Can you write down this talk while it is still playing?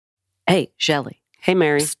Hey, Shelly. Hey,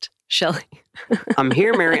 Mary. Psst, Shelly. I'm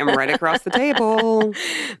here, Mary. I'm right across the table.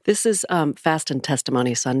 This is Fast and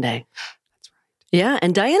Testimony Sunday. That's right. Yeah,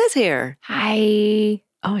 and Diana's here. Hi.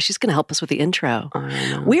 Oh, she's going to help us with the intro. I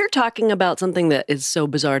know. We're talking about something that is so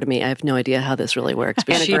bizarre to me. I have no idea how this really works,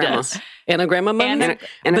 but she does. Anagramma money?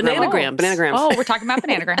 Bananagrams. Bananagrams. Oh, we're talking about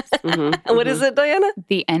bananagrams. Mm-hmm. What is it, Diana?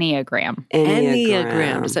 The Enneagram.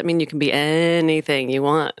 Enneagram. Does that mean you can be anything you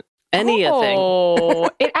want? Anything. Oh,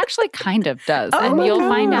 it actually kind of does. Oh, and my you'll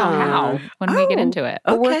find out God. how when we get into it.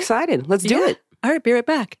 Well, we're Okay. excited. Let's do Yeah. it. All right, be right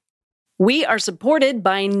back. We are supported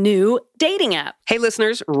by new dating app. Hey,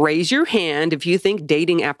 listeners, raise your hand if you think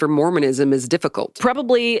dating after Mormonism is difficult.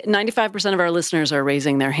 Probably 95% of our listeners are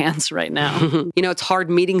raising their hands right now. You know, it's hard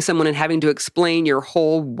meeting someone and having to explain your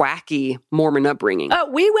whole wacky Mormon upbringing.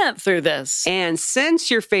 We went through this. And since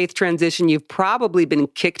your faith transition, you've probably been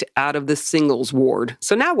kicked out of the singles ward.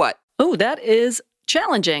 So now what? Oh, that is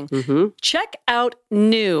challenging. Check out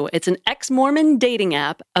New. It's an ex-Mormon dating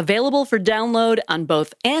app available for download on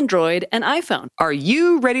both Android and iPhone. Are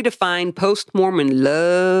you ready to find post-Mormon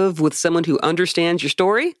love with someone who understands your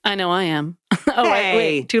story? I know I am. Oh, Hey.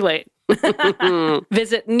 wait, too late.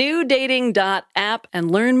 Visit newdating.app and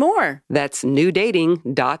learn more. That's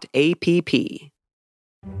newdating.app.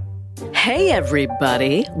 Hey,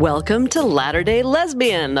 everybody. Welcome to Latter-day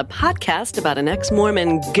Lesbian, the podcast about an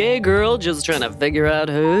ex-Mormon gay girl just trying to figure out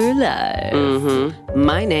her life.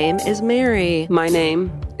 My name is Mary. My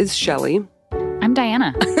name is Shelly. I'm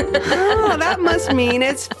Diana. Oh, that must mean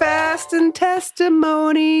it's Fast and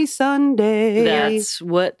Testimony Sunday. That's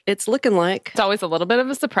what it's looking like. It's always a little bit of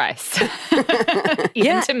a surprise.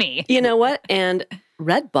 Yeah. To me. You know what? And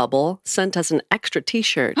Redbubble sent us an extra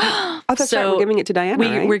t-shirt. Oh, that's right. We're giving it to Diana,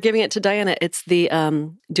 right? We're giving it to Diana. It's the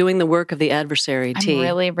doing the work of the adversary I'm tee.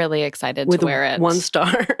 really, really excited with to wear it. 1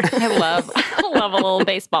 star. I love a little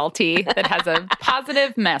baseball tee that has a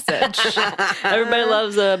positive message. Everybody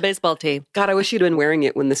loves a baseball tee. God, I wish you'd been wearing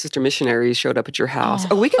it when the sister missionaries showed up at your house.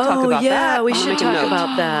 Oh, we can talk about that. we I'll should make a talk note.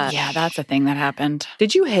 about that. Yeah, that's a thing that happened.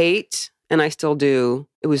 Did you hate, and I still do,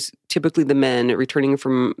 it was typically the men returning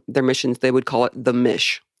from their missions, they would call it the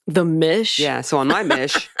mish. The mish? Yeah, so on my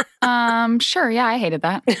mish. Sure. Yeah, I hated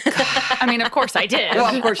that. I mean, of course I did.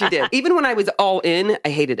 Well, of course you did. Even when I was all in, I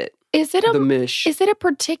hated it. Is it The mish. Is it a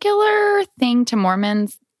particular thing to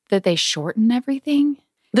Mormons that they shorten everything?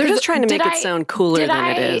 They're just trying to make Did it sound cooler than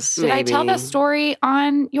it is. Did I tell maybe. the story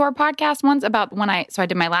on your podcast once about when I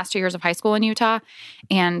did my last 2 years of high school in Utah,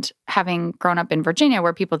 and having grown up in Virginia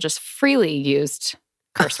where people just freely used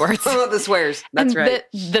curse words. Oh, the swears. That's And right.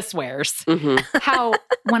 The swears. Mhm. How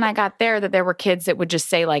when I got there that there were kids that would just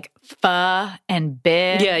say like "fuh" and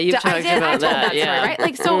 "bitch." Yeah, you've talked I about told that, story, yeah. right?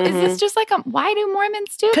 Like, so is this just like why do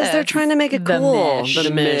Mormons do this? Because they're trying to make it The cool. mish.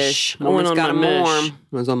 The mish. I went Woman's on got my a mish. morm.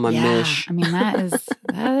 I was on my yeah, mish. I mean that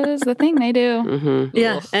is the thing they do. Mm-hmm.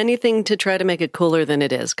 Yeah, anything to try to make it cooler than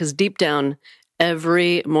it is. Because deep down,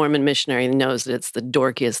 every Mormon missionary knows that it's the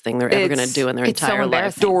dorkiest thing they're ever going to do in their it's so entire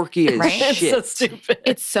life. embarrassing. Dorky as Right? It's shit. so stupid.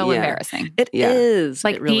 It's so Yeah. embarrassing. It Yeah. is.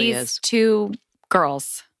 Like it really these is. 2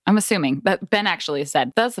 girls. I'm assuming that Ben actually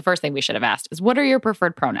said that's the first thing we should have asked is what are your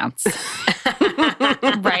preferred pronouns?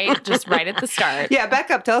 Right? Just right at the start. Yeah, back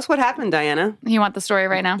up. Tell us what happened, Diana. You want the story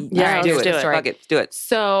right now? Yeah, All right, do let's it. do it. Fuck it. Do it.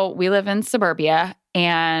 So we live in suburbia,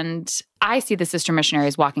 and I see the sister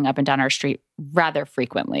missionaries walking up and down our street rather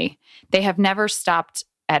frequently. They have never stopped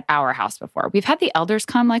at our house before. We've had the elders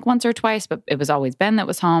come like once or twice, but it was always Ben that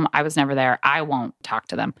was home. I was never there. I won't talk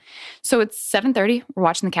to them. So it's 7:30. We're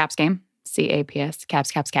watching the Caps game. CAPS.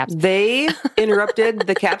 Caps. They interrupted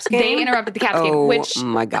the Caps game? They interrupted the Caps game, Oh, which,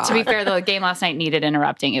 my God. to be fair, the game last night needed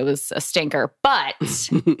interrupting. It was a stinker. But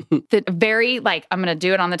the very, like, I'm going to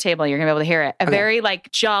do it on the table. You're going to be able to hear it. A Okay. very, like,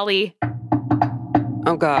 jolly,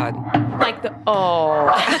 Oh, God. like the, oh.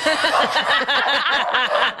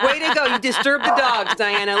 Way to go. You disturbed the dogs,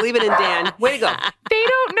 Diana. Leave it in Dan. Way to go. They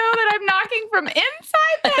don't know that I'm knocking from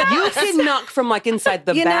inside the You house. can knock from like inside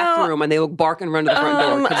the You know, bathroom and they will bark and run to the front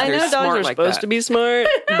door because I they're know dogs smart are like supposed that. to be smart,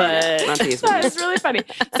 but Not these That ones. was really funny.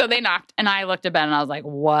 So they knocked, and I looked at Ben, and I was like,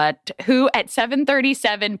 what? Who at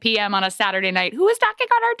 7:37 p.m. on a Saturday night, who is knocking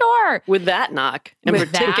on our door? with that knock in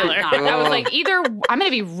With that particular. knock. I was Oh. like, either I'm going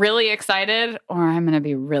to be really excited or I'm going to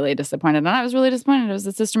be really disappointed. And I was really disappointed. It was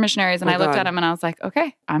the sister missionaries. And Oh, I looked God. at them and I was like,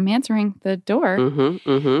 okay, I'm answering the door. Mm-hmm,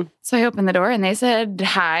 mm-hmm. So I opened the door and they said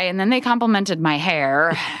hi. And then they complimented my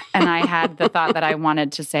hair. And I had the thought that I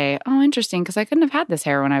wanted to say, oh, interesting, because I couldn't have had this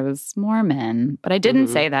hair when I was Mormon. But I didn't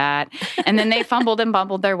say that. And then they fumbled and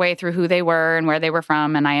bumbled their way through who they were and where they were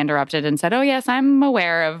from. And I interrupted and said, oh, yes, I'm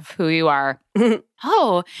aware of who you are.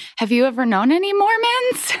 Oh, have you ever known any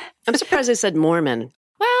Mormons? I'm surprised they said Mormon.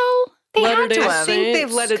 Well, They had Latter-day to I have. think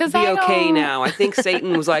they've let it 'Cause be I okay don't- now. I think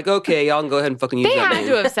Satan was like, okay, y'all can go ahead and fucking use They that had name.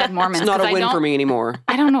 to have said Mormons. It's not 'cause a win for me anymore.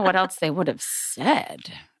 I don't know what else they would have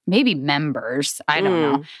said. Maybe members. I don't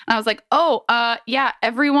know. And I was like, yeah,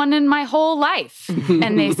 everyone in my whole life.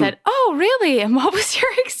 And they said, oh, really? And what was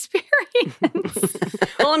your experience?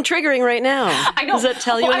 Well, I'm triggering right now. I know. Does that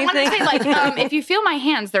tell you I anything? want to say, like, if you feel my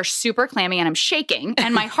hands, they're super clammy and I'm shaking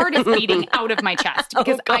and my heart is beating out of my chest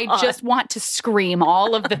because I just want to scream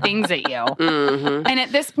all of the things at you. And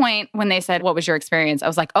at this point, when they said, what was your experience? I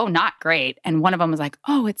was like, oh, not great. And one of them was like,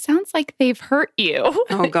 oh, it sounds like they've hurt you.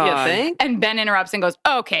 Oh, God. You think? And Ben interrupts and goes,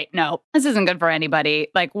 okay, no, this isn't good for anybody.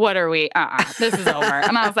 Like, what are we? This is over.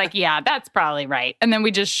 And I was like, yeah, that's probably right. And then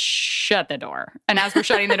we just shut the door. And as we're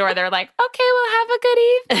shutting the door, they're like, okay, well, have a good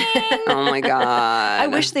evening. Oh, my God. I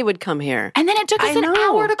wish they would come here. And then it took us an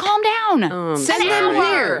hour to calm down. Send An them hour.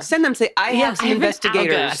 here. Send them. Say, I have some I have an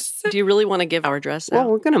investigators. Do you really want to give our address Well, out?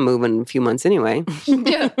 we're going to move in a few months anyway.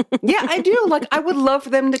 Yeah. Yeah, I do. Like, I would love for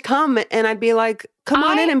them to come and I'd be like, come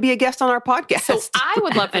on in and be a guest on our podcast. So I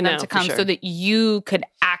would love for I them know, to for come sure. so that you could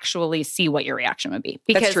actually see what your reaction would be.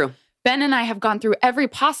 Because That's true. Ben and I have gone through every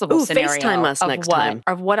possible Ooh, scenario FaceTime us of next what time.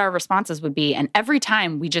 of what our responses would be, and every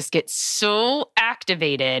time we just get so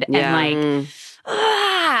activated Yeah. and like,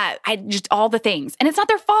 I just all the things, and it's not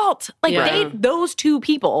their fault. Like Yeah. those two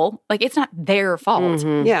people, like it's not their fault.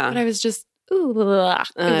 Yeah. But I was just, ooh, ugh.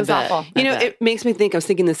 It I was bet. awful. You know, I bet. it makes me think, I was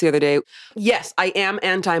thinking this the other day. Yes, I am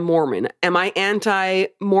anti-Mormon. Am I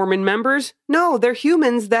anti-Mormon members? No, they're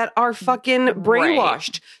humans that are fucking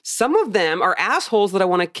brainwashed. Some of them are assholes that I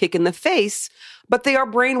want to kick in the face, but they are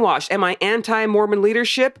brainwashed. Am I anti-Mormon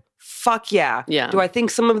leadership? Fuck yeah. Yeah. Do I think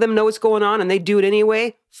some of them know what's going on and they do it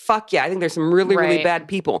anyway? Fuck yeah. I think there's some really, really Right. bad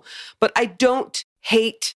people. But I don't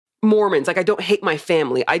hate Mormons. Like, I don't hate my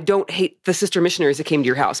family. I don't hate the sister missionaries that came to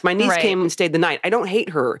your house. My niece Right. came and stayed the night. I don't hate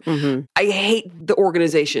her. I hate the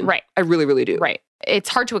organization. Right. I really, really do. Right. It's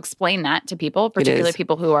hard to explain that to people, particularly is.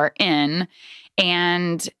 people who are in.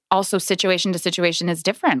 And also, situation to situation is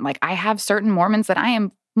different. Like, I have certain Mormons that I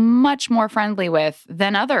am much more friendly with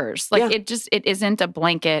than others. Like, Yeah. it isn't a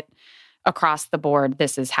blanket across the board.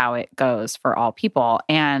 This is how it goes for all people.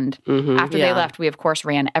 And after Yeah. they left, we, of course,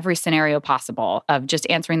 ran every scenario possible of just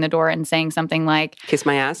answering the door and saying something like, Kiss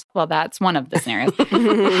my ass. well, that's one of the scenarios.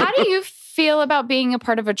 How do you feel about being a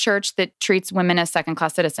part of a church that treats women as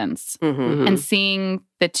second-class citizens and seeing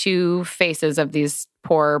the two faces of these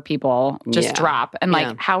poor people just Yeah. drop? And like,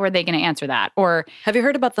 Yeah. how are they going to answer that? Or Have you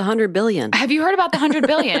heard about the 100 billion? have you heard about the 100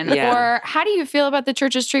 billion? Yeah. Or how do you feel about the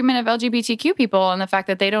church's treatment of LGBTQ people and the fact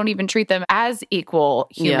that they don't even treat them as equal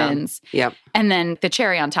humans? Yep. And then the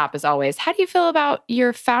cherry on top is always, how do you feel about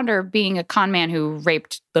your founder being a con man who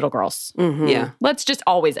raped little girls? Yeah. Let's just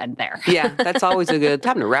always end there. Yeah. That's always a good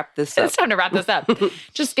time to wrap this up. It's time to wrap this up.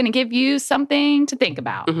 Just going to give you something to think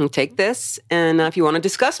about. Take this. And if you want to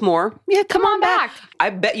discuss more, yeah, come on back. I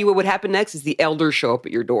bet you what would happen next is the elders show up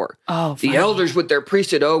at your door. Oh, The elders with their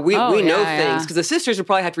priesthood. We know yeah, things. yeah. Because the sisters would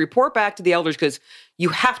probably have to report back to the elders because you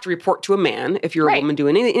have to report to a man if you're a Right. woman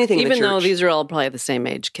doing anything in the Even church. though these are all probably the same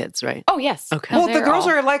age kids, right? Oh, yes. Okay. Well, the girls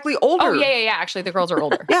are likely older. Oh, yeah. Actually, the girls are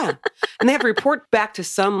older. Yeah. And they have to report back to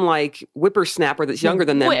some like whippersnapper that's younger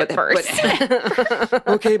than them. But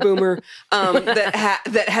okay, boomer.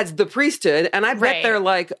 That has the priesthood. And I bet Right. they're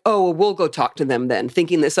like, oh, we'll go talk to them then,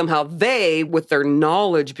 thinking that somehow they, with their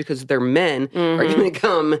knowledge because they're men, are going to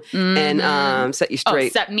come and set you Oh,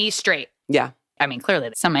 straight. set me straight. Yeah. I mean, clearly,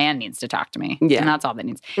 some man needs to talk to me. Yeah. And that's all that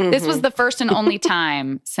needs. This was the first and only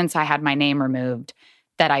time since I had my name removed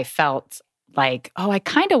that I felt like, oh, I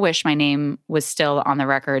kind of wish my name was still on the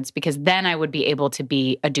records because then I would be able to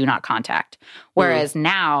be a do not contact. Whereas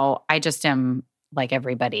now I just am like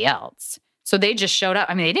everybody else. So they just showed up.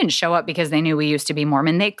 I mean, they didn't show up because they knew we used to be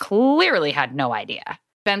Mormon. They clearly had no idea.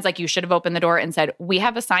 Ben's like, you should have opened the door and said, we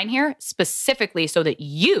have a sign here specifically so that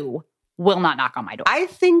you will not knock on my door. I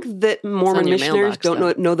think that Mormon your missionaries mailbox,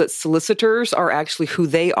 don't know that solicitors are actually who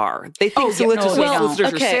they are. They think solicitors, no, they don't.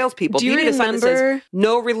 solicitors are salespeople. Do you need a sign that says remember-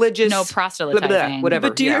 no religious, No blah, proselytizing. blah, blah, whatever.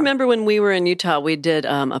 But do you remember when we were in Utah, we did a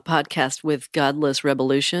podcast with Godless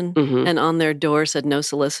Revolution, and on their door said no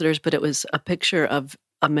solicitors, but it was a picture of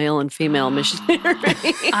a male and female missionary.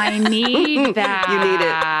 I need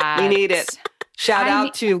that. You need it. Shout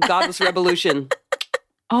out to Godless Revolution.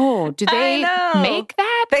 Oh, do they I know. make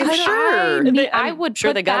that? They sure. I would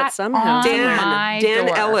sure put they got it that somehow. on my Dan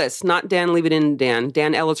door. Ellis, not Dan, leave it in Dan.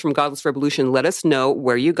 Dan Ellis from Godless Revolution. Let us know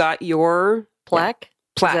where you got your Plaque?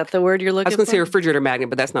 plaque. Is that the word you're I looking was going to say for? refrigerator magnet,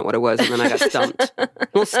 but that's not what it was. And then I got stumped. A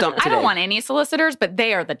little stumped I today. don't want any solicitors, but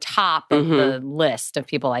they are the top of the list of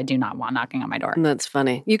people I do not want knocking on my door. That's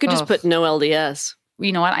funny. You could just put no LDS.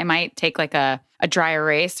 you know what? I might take like a dry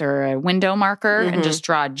erase or a window marker and just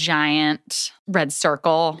draw a giant red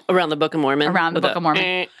circle Around the Book of Mormon. around the Book of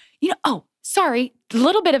Mormon. You know, oh, sorry. A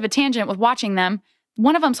little bit of a tangent with watching them.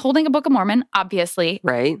 One of them's holding a Book of Mormon, obviously.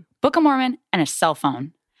 Right. Book of Mormon and a cell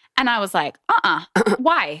phone. And I was like,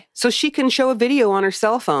 why? So she can show a video on her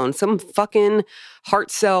cell phone, some fucking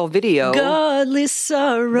heart cell video. Godly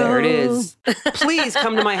sorrow. There it is. Please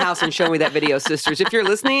come to my house and show me that video, sisters. If you're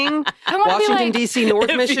listening, I wanna be Washington, like- D.C., North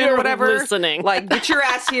If Mission, you're whatever. listening. Like, get your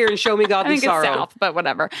ass here and show me I godly think it's sorrow. south, but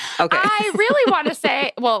whatever. Okay. I really want to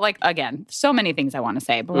say, well, like, again, so many things I want to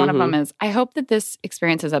say, but one of them is I hope that this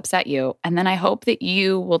experience has upset you. And then I hope that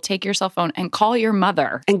you will take your cell phone and call your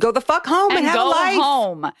mother And go the fuck home and, have go a life.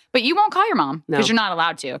 home. But you won't call your mom No. because you're not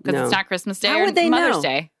allowed to because No. it's not Christmas Day How or would they Mother's know?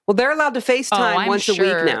 Day. Well, they're allowed to FaceTime I'm once a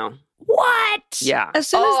sure. week now. What? Yeah. As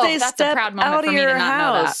soon as they that's a step proud moment out for of me to your not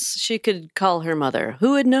know that. house, she could call her mother.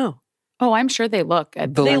 Who would know? Oh, I'm sure they look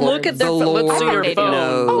at The They Lord- look at their the phone. Let's see Lord your they do. phone.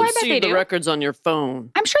 knows. Oh, I Let's bet see they the do. records on your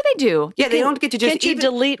phone. I'm sure they do. Yeah, they don't get to just Can't you even-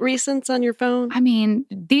 delete recents on your phone? I mean,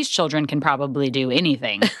 these children can probably do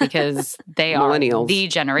anything because they are Millennials. the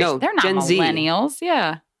generation. No, They're not Gen Z. millennials.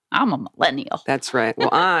 Yeah. I'm a millennial. That's right. Well,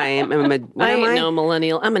 I am what I am ain't no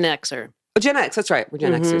millennial. I'm an Xer. Oh, Gen X. That's right. We're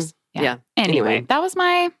Gen Xers. Yeah. Anyway, Anyway. that was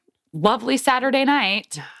my lovely Saturday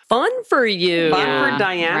night. Fun for you. Fun Yeah, for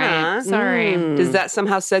Diana. right. Sorry. Does that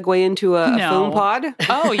somehow segue into a No. phone pod?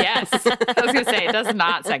 Oh, yes. I was going to say, it does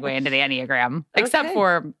not segue into the Enneagram, except Okay.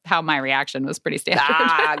 for how my reaction was pretty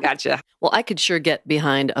standard. Gotcha. Well, I could sure get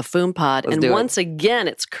behind a Foom pod. Let's And do it. once again,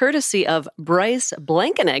 it's courtesy of Bryce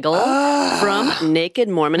Blankenegel from Naked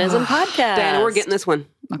Mormonism Podcast. Diana, we're getting this one.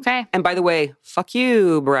 Okay. And by the way, fuck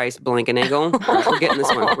you, Bryce Blankenegel. We're getting this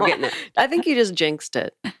one. We're getting it. I think you just jinxed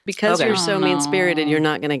it. Because Okay. you're so Oh, no. mean-spirited, you're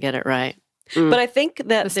not going to get it right. Mm. But I think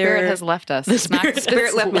that The spirit there- has left us. The It's not-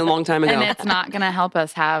 Spirit left me a long time ago. and it's not going to help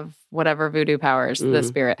us have whatever voodoo powers the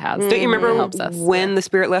spirit has. Don't you remember It helps us. when the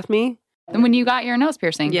spirit left me? And when you got your nose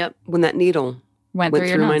piercing, Yep. When that needle went went through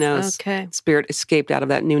your through my nose. nose. Okay. Spirit escaped out of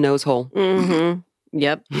that new nose hole. Mm-hmm.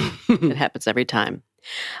 Yep. It happens every time.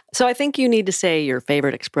 So I think you need to say your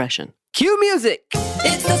favorite expression. Cue music.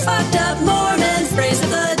 It's the fucked up Mormon phrase of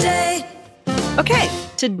the day. Okay,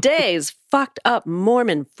 today's fucked up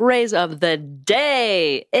Mormon phrase of the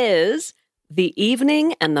day is the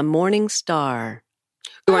evening and the morning star.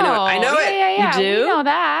 Oh, I know it. I know yeah, it. Yeah, yeah. You do? We know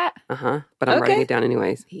that. But I'm writing Okay. it down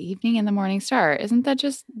anyways. The evening and the morning star. Isn't that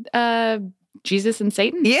just Jesus and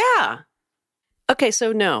Satan? Yeah. Okay,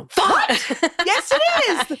 so no. Yes,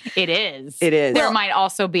 it is. It is. It is. There might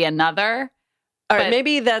also be another. All right, But-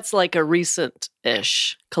 maybe that's like a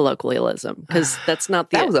recent-ish colloquialism because that's not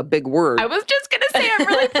the... That was a big word. I was just going to say, I'm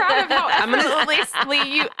really proud of how effortlessly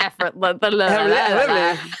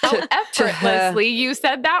you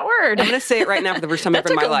said that word. I'm going to say it right now for the first time that ever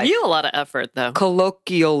in took my life. you a lot of effort, though.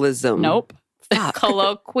 Colloquialism. Nope.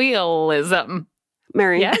 Colloquialism.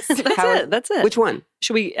 Mary. Yes. That's How- it. That's it. Which one?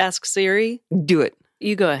 Should we ask Siri? Do it.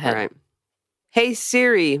 You go ahead. All right. Hey,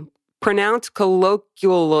 Siri, pronounce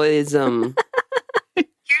colloquialism.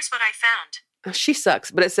 Here's what I found. Oh, she sucks,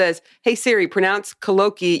 but it says, hey, Siri, pronounce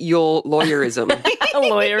colloquial lawyerism.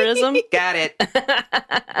 Lawyerism? Got it.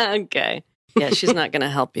 Okay. Yeah, she's not going to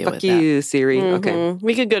help you Fuck with you, Siri. that. Okay. Mhm.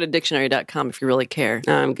 We could go to dictionary.com if you really care.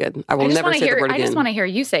 I'm good. I will never wanna say hear, the word I again. just want to hear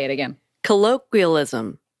you say it again.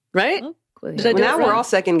 Colloquialism, right? Did I Well, do it now we're right? all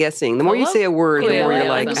second guessing. The more you say a word, the more you're Yeah,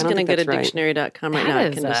 like, I'm I just don't going to think go to that's right. dictionary.com right now. I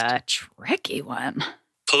That is can just- a tricky one.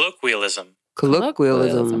 Colloquialism.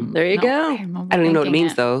 Colloquialism. There you go. I'm I don't even know what it overthinking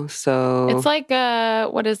means, though. So It's like,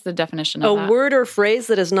 what is the definition of A that? word or phrase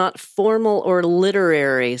that is not formal or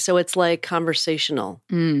literary. So it's like conversational.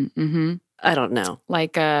 Mm-hmm. I don't know.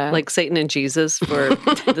 Like Satan and Jesus for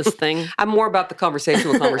this thing. I'm more about the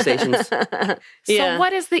conversational conversations. Yeah. So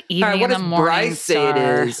what is the evening All right, what and does the morning Bryce say it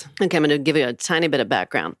star? is? Okay, I'm going to give you a tiny bit of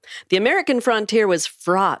background. The American frontier was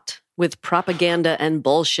fraught with propaganda and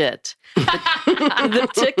bullshit. The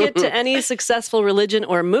ticket to any successful religion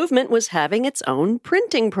or movement was having its own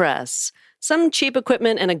printing press. Some cheap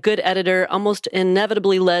equipment and a good editor almost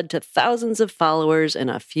inevitably led to thousands of followers in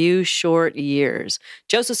a few short years.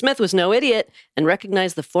 Joseph Smith was no idiot and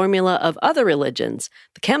recognized the formula of other religions.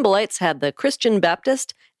 The Campbellites had the Christian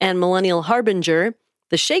Baptist and Millennial Harbinger.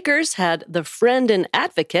 The Shakers had the Friend and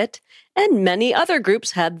Advocate, and many other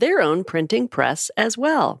groups had their own printing press as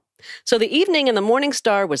well. So the Evening and the Morning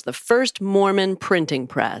Star was the first Mormon printing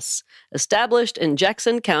press, established in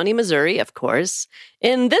Jackson County, Missouri, of course.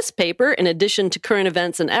 In this paper, in addition to current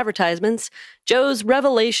events and advertisements, Joe's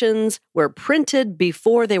revelations were printed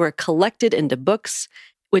before they were collected into books,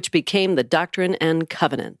 which became the Doctrine and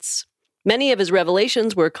Covenants. Many of his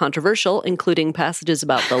revelations were controversial, including passages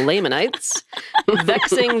about the Lamanites,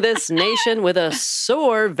 vexing this nation with a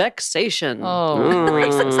sore vexation. Oh,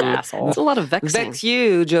 racist asshole. It's a lot of vexing. Vex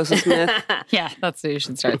you, Joseph Smith. Yeah, that's what you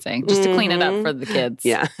should start saying, just to clean it up for the kids.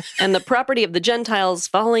 Yeah. And the property of the Gentiles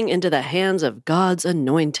falling into the hands of God's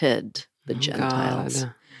anointed, the Gentiles.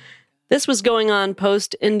 God. This was going on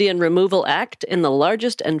post-Indian Removal Act in the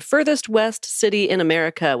largest and furthest west city in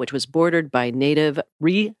America, which was bordered by native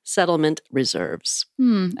resettlement reserves.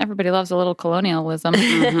 Everybody loves a little colonialism,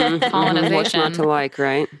 What's colonization. not to like,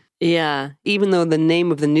 right? Yeah. Even though the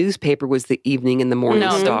name of the newspaper was the Evening and the Morning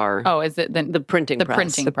Star. Oh, is it The printing the press.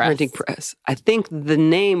 printing The press? printing press. I think the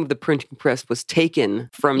name of the printing press was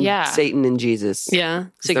taken from Satan and Jesus. Yeah.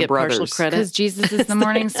 So They're get partial brothers. credit. Because Jesus is the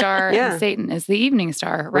morning star Yeah. and Satan is the evening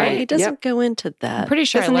star, right? It doesn't Yep. go into that. I'm pretty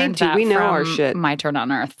sure Doesn't I need learned to. that We know from our shit. My Turn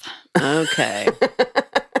on Earth. Okay.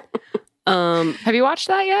 Have you watched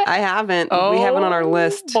that yet? I haven't. We have it on our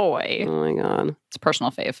list. Boy. Oh my God. It's a personal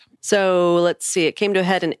fave. So let's see. It came to a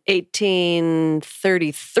head in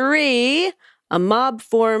 1833. A mob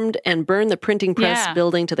formed and burned the printing press Yeah.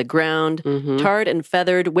 building to the ground, tarred and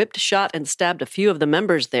feathered, whipped, shot, and stabbed a few of the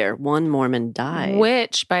members there. One Mormon died.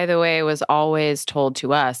 Which, by the way, was always told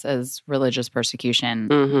to us as religious persecution.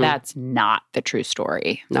 That's not the true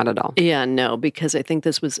story. Not at all. Yeah, no, because I think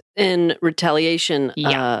this was in retaliation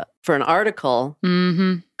for an article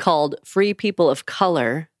called Free People of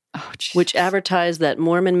Color, Oh, Jesus. which advertised that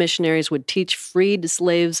Mormon missionaries would teach freed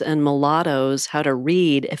slaves and mulattoes how to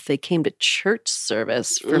read if they came to church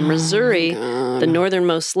service. For Missouri, the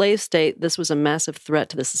northernmost slave state, this was a massive threat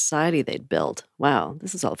to the society they'd built. Wow,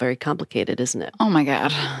 this is all very complicated, isn't it? Oh, my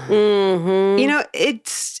God. You know,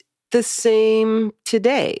 it's the same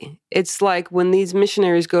today. It's like when these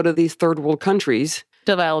missionaries go to these third world countries.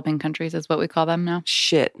 Developing countries is what we call them now.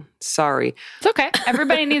 Shit. Sorry. It's okay.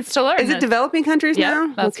 Everybody needs to learn. Is it developing countries Yeah,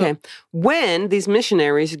 now? that's Okay. When these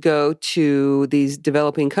missionaries go to these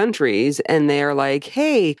developing countries and they're like,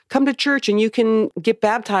 hey, come to church and you can get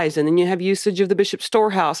baptized and then you have usage of the bishop's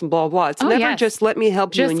storehouse and blah, blah, blah. It's never just let me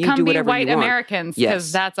help you Just and you come do be whatever white you want. Americans, because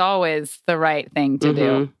Yes. that's always the right thing to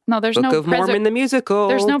do. No, there's Book no of Mormon, the musical.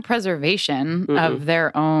 There's no preservation of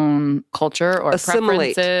their own culture or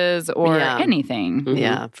Assimilate. preferences or Yeah. anything.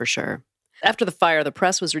 Yeah, for sure. After the fire, the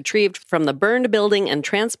press was retrieved from the burned building and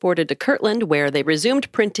transported to Kirtland, where they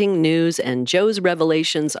resumed printing news and Joe's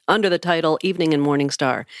revelations under the title Evening and Morning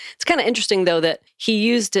Star. It's kind of interesting, though, that he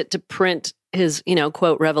used it to print his,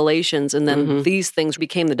 quote, revelations, and then these things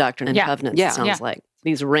became the Doctrine and Covenants, it sounds like.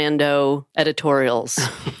 These rando editorials.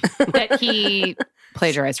 That he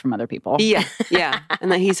plagiarized from other people. Yeah.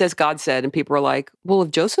 And then he says, God said. And people are like, well,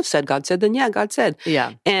 if Joseph said God said, then yeah, God said.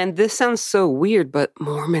 Yeah. And this sounds so weird, but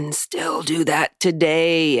Mormons still do that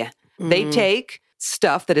today. They take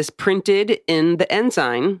stuff that is printed in the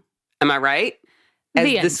ensign. Am I right? As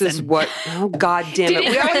The this is ensign. what, oh, God damn it.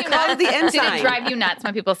 We always call it the Did ensign. it drive you nuts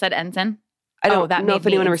when people said ensign? I don't that know made if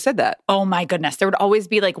anyone me- ever said that. Oh my goodness. There would always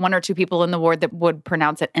be like one or two people in the ward that would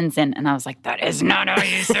pronounce it ensign. And I was like, that is not how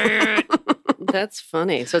you say it. That's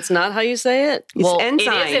funny. So it's not how you say it? It's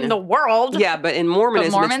ensign. It is in the world. Yeah, but in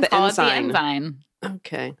Mormonism, But Mormons it's the call ensign. it the ensign.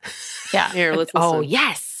 Okay. Yeah. Here, let's Oh, listen.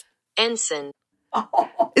 yes. Ensign.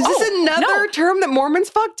 Is this another term that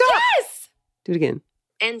Mormons fucked up? Yes. Do it again.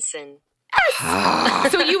 Ensign.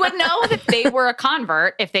 So you would know that they were a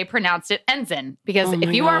convert if they pronounced it ensign. Because Oh if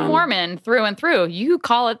my you are God. Mormon through and through, you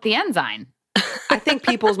call it the ensign. I think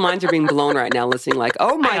people's minds are being blown right now listening like,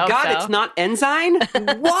 oh I my hope God, so. it's not ensign?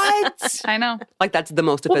 What? I know. Like that's the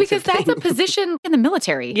most Well, offensive because that's thing. a position in the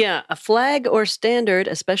military. Yeah, a flag or standard,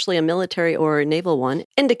 especially a military or naval one,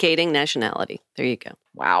 indicating nationality. There you go.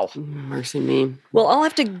 Wow. Mercy me. Well, I'll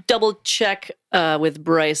have to double check with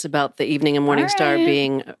Bryce about the Evening and Morning All Star right.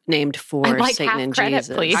 being named for I'd like Satan half and credit,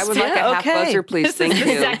 Jesus. please. I would like a Yeah, half okay. buzzer, please. This Thank is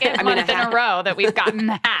the you. second month in a row that we've gotten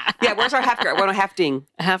half. Yeah, where's our half credit? I want a half ding.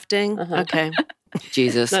 A half ding? Okay.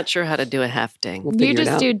 Jesus. Not sure how to do a half ding. We'll You figure it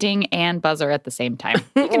just out. do ding and buzzer at the same time.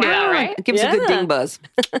 You can do that, right? Give us a good Yeah. ding buzz.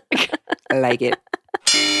 I like it.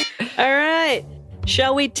 All right.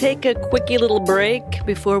 Shall we take a quickie little break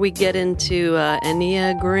before we get into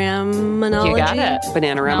Enneagrammonology? You got it.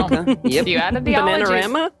 Bananaramica. No. Yep. You added the ologies.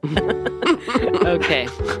 Bananarama? Okay.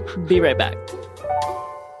 Be right back.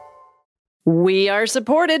 We are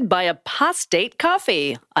supported by Apostate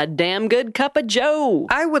Coffee, a damn good cup of Joe.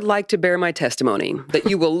 I would like to bear my testimony that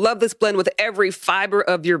you will love this blend with every fiber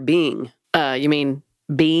of your being. You mean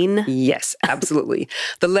bean? Yes, absolutely.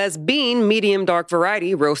 The Les Bean medium dark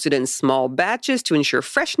variety, roasted in small batches to ensure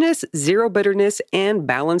freshness, zero bitterness, and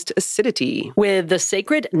balanced acidity. With the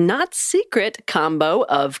sacred, not secret combo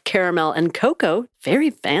of caramel and cocoa. Very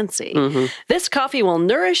fancy. This coffee will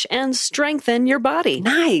nourish and strengthen your body.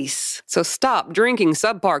 Nice. So stop drinking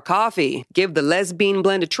subpar coffee. Give the Les Bean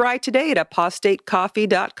blend a try today at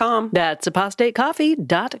apostatecoffee.com. That's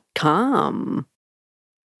apostatecoffee.com.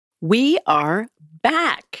 We are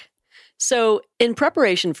back. So, in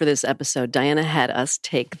preparation for this episode, Diana had us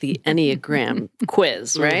take the Enneagram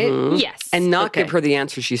quiz, right? Yes. And not Okay. give her the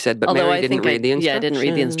answer she said, but Although Mary I didn't think read the instructions. Yeah, I didn't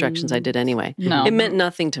read the instructions. I did anyway. No. It meant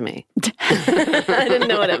nothing to me. I didn't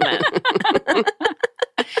know what it meant.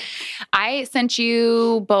 I sent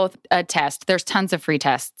you both a test. There's tons of free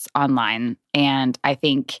tests online. And I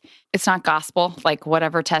think it's not gospel, like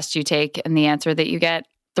whatever test you take and the answer that you get.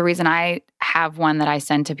 The reason I have one that I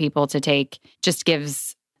send to people to take just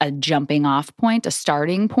gives a jumping off point, a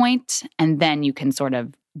starting point, and then you can sort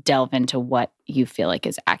of delve into what you feel like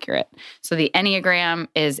is accurate. So the Enneagram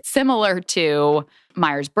is similar to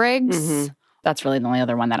Myers-Briggs. That's really the only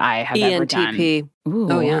other one that I have ever done. ENTP.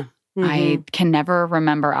 Ooh. Oh, yeah. I can never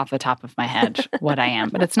remember off the top of my head what I am,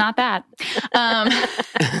 but it's not that.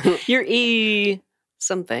 You're E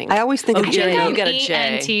something. I always think Oh, of J. J. You got a J.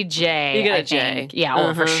 ENTJ. You got a I J. think. Yeah,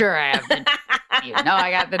 well, for sure I have the you know I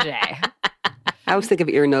got the J. I always think of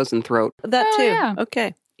ear, nose, and throat. That Oh, too. yeah.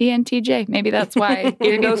 Okay. ENTJ. Maybe that's why.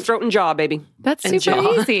 Ear, nose, throat, and jaw, baby. That's And super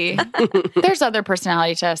jaw. easy. There's other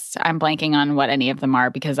personality tests. I'm blanking on what any of them are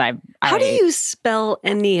because How do you spell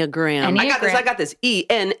Enneagram? I got this.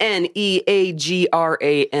 ENNEAGRAM,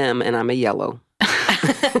 and I'm a yellow.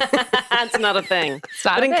 That's not a thing. It's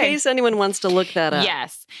not But a in thing. case anyone wants to look that up.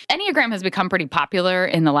 Yes. Enneagram has become pretty popular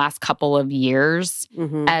in the last couple of years,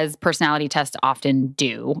 as personality tests often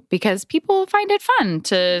do, because people find it fun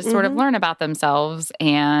to sort of learn about themselves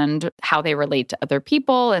and how they relate to other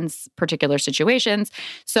people in particular situations.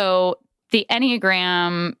 So the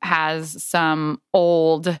Enneagram has some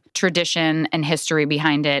old tradition and history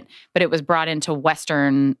behind it, but it was brought into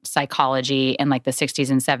Western psychology in like the 60s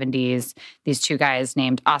and 70s. These two guys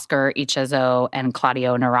named Oscar Ichazo and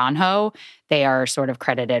Claudio Naranjo, they are sort of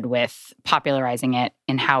credited with popularizing it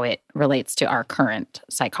in how it relates to our current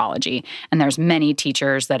psychology. And there's many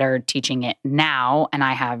teachers that are teaching it now, and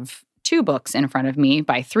I have 2 books in front of me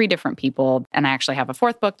by 3 different people. And I actually have a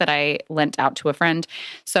 4th book that I lent out to a friend.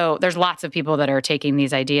 So there's lots of people that are taking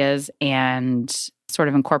these ideas and sort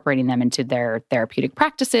of incorporating them into their therapeutic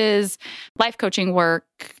practices, life coaching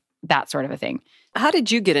work, that sort of a thing. How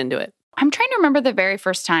did you get into it? I'm trying to remember the very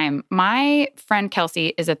first time. My friend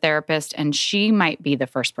Kelsey is a therapist, and she might be the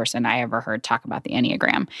first person I ever heard talk about the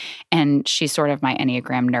Enneagram. And she's sort of my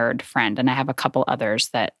Enneagram nerd friend. And I have a couple others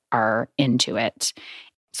that are into it.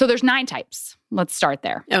 So there's 9 types. Let's start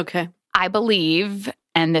there. Okay. I believe,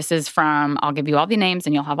 and this is from, I'll give you all the names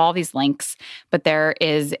and you'll have all these links, but there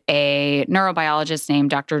is a neurobiologist named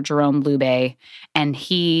Dr. Jerome Lube, and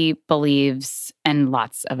he believes, and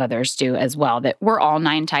lots of others do as well, that we're all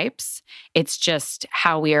 9 types. It's just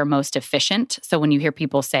how we are most efficient. So when you hear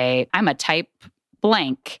people say, I'm a type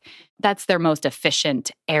blank, that's their most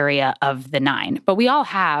efficient area of the 9. But we all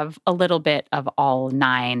have a little bit of all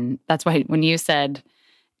 9. That's why when you said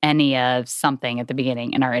any of something at the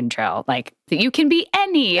beginning in our intro, like you can be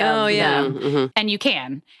any of them, and you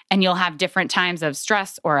can. And you'll have different times of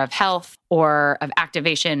stress or of health or of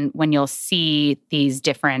activation when you'll see these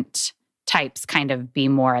different types kind of be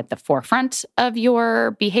more at the forefront of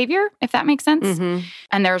your behavior, if that makes sense.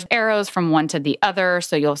 And there's arrows from one to the other.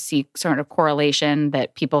 So you'll see sort of correlation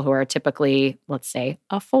that people who are typically, let's say,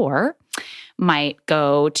 a 4 might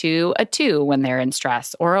go to a 2 when they're in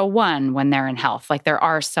stress or a 1 when they're in health. Like there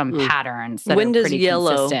are some patterns that When are does pretty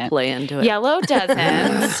yellow consistent. play into it? Yellow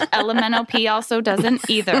doesn't. Elemental P also doesn't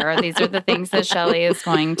either. These are the things that Shelly is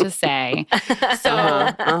going to say.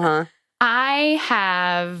 So I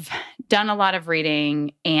have done a lot of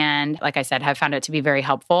reading and, like I said, have found it to be very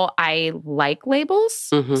helpful. I like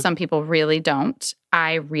labels. Some people really don't.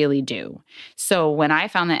 I really do. So when I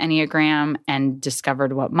found the Enneagram and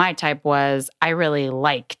discovered what my type was, I really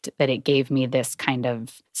liked that it gave me this kind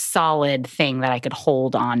of solid thing that I could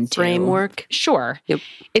hold on to. Framework? Sure.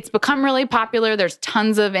 It's become really popular. There's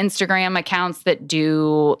tons of Instagram accounts that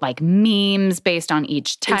do like memes based on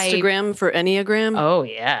each type. Instagram for Enneagram? Oh,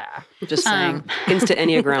 yeah. Just saying. Insta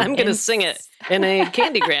Enneagram. I'm going to sing it in a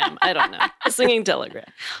candygram. I don't know. A singing telegram.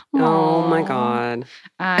 Oh my God.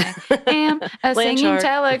 I am a singing Blanchard.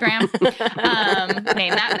 telegram.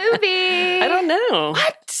 Name that movie. I don't know.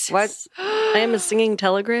 What? I am a singing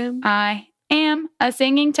telegram? I am a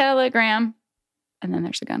singing telegram. and then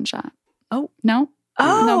there's a gunshot. Oh. No?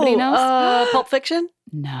 Oh, Nobody knows? Pulp Fiction?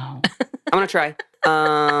 No. I'm going to try.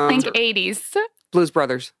 Think 80s. Blues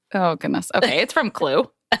Brothers. Oh, goodness. Okay, it's from Clue.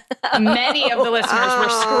 Many of the listeners were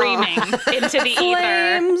screaming into the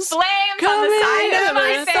ether. Flames On the side of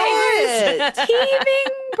my face.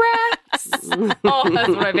 Heaving breaths. Oh, that's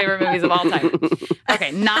one of my favorite movies of all time.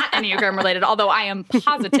 Okay, not Enneagram related, although I am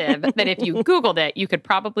positive that if you Googled it, you could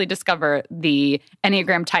probably discover the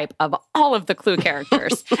Enneagram type of all of the Clue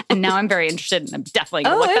characters. And now I'm very interested, and I'm definitely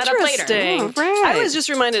going to look that up later. Interesting. right. I was just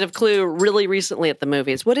reminded of Clue really recently at the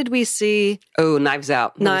movies. What did we see? Oh, Knives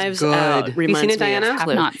Out. That was Knives good. Out. Have you seen it, Diana? I've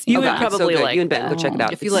Clue. not seen You it. would Okay. probably So good. like You and Ben, that. go check it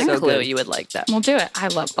out. If you It's like so Clue, good. you would like that. We'll do it. I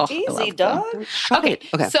love I love Easy, Clue. dog. Okay.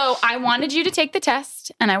 Okay. So I wanted you to take the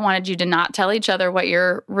test, and I wanted you to not tell each other what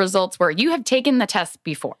your results were. You have taken the test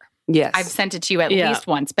before. Yes. I've sent it to you at Yeah. least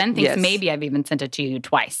once. Ben thinks Yes. maybe I've even sent it to you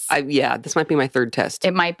twice. Yeah, this might be my third test.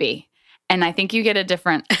 It might be. And I think you get a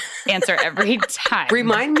different answer every time.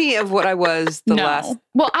 Remind me of what I was the no. last.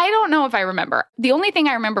 Well, I don't know if I remember. The only thing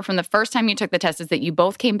I remember from the first time you took the test is that you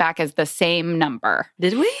both came back as the same number.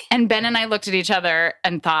 Did we? And Ben and I looked at each other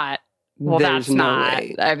and thought, well, There's that's no not.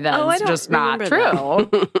 way. That's I don't just not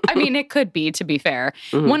remember true. I mean, it could be, to be fair.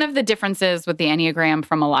 Mhm. One of the differences with the Enneagram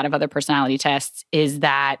from a lot of other personality tests is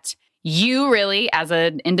that you really, as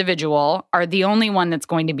an individual, are the only one that's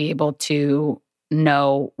going to be able to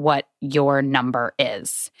know what your number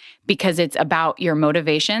is, because it's about your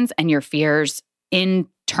motivations and your fears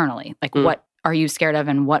internally. Like, what are you scared of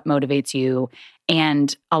and what motivates you?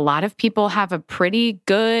 And a lot of people have a pretty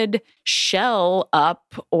good shell up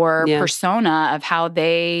or Yeah. persona of how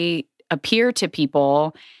they appear to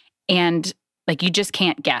people. And like, you just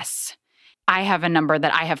can't guess. I have a number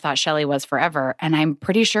that I have thought Shelly was forever, and I'm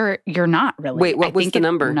pretty sure you're not really. Wait, what I was think the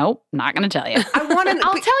number? Nope, not going to tell you. I want to.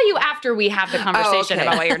 I'll tell you after we have the conversation okay.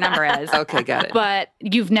 about what your number is. Okay, got it. But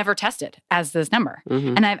you've never tested as this number.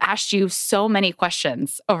 Mhm. And I've asked you so many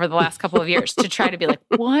questions over the last couple of years to try to be like,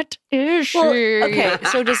 what is she? Well, okay,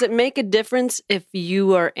 so does it make a difference if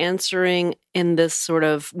you are answering in this sort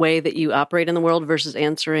of way that you operate in the world versus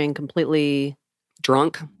answering completely?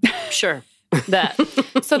 Drunk. Sure. That.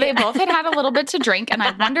 So they both had a little bit to drink, and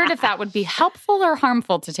I wondered if that would be helpful or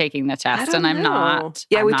harmful to taking the test. don't And I'm know. not.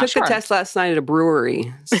 Yeah, I'm we not took sure. the test last night at a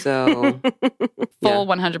brewery. So Full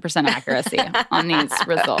 100% accuracy on these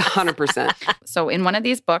results. 100%. So in one of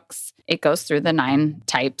these books, it goes through the 9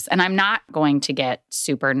 types. And I'm not going to get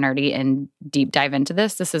super nerdy and deep dive into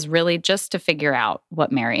this. This is really just to figure out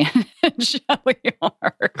what Mary and Shelly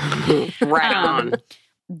are. Right on.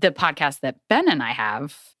 The podcast that Ben and I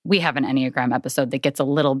have, we have an Enneagram episode that gets a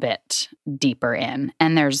little bit deeper in.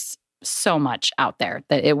 And there's so much out there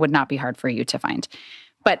that it would not be hard for you to find.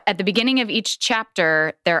 But at the beginning of each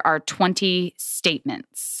chapter, there are 20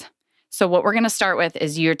 statements. So what we're going to start with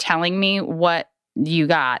is you're telling me what you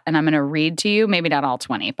got, and I'm going to read to you, maybe not all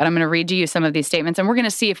 20, but I'm going to read to you some of these statements, and we're going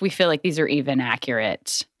to see if we feel like these are even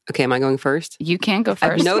accurate. Okay, am I going first? You can go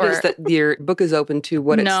first. I've noticed or- that your book is open to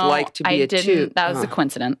what it's No, like to be I a didn't. 2. That was Huh. a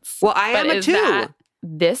coincidence. Well, I am But a is 2. that-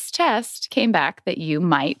 This test came back that you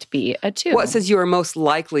might be a 2. Well, it says you are most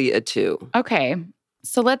likely a 2. Okay.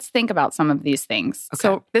 So let's think about some of these things. Okay.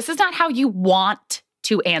 So this is not how you want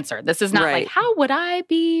to answer. This is not Right. like, how would I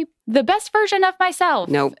be the best version of myself?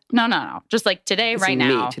 Nope. No. Just like today, This right is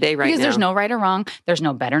now. me, today, right because now. there's no right or wrong. There's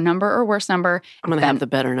no better number or worse number. I'm going to have the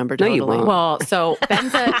better number No, totally. you won't. Well, so Ben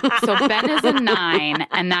is a 9,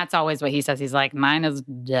 and that's always what he says. He's like, 9 is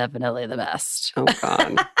definitely the best Oh,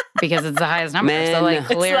 God. because it's the highest number. Man. So like It's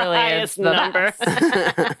the clearly highest it's the number.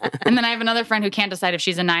 best. And then I have another friend who can't decide if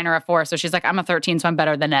she's a 9 or a 4. So she's like, I'm a 13, so I'm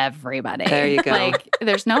better than everybody. There you go. Like,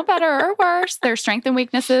 there's no better or worse. There's strengths and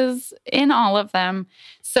weaknesses in all of them.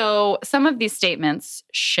 So some of these statements,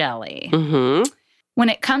 Shelly. Mm-hmm. When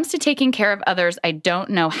it comes to taking care of others, I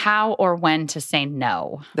don't know how or when to say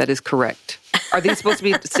no. That is correct. Are these supposed to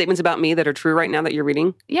be statements about me that are true right now that you're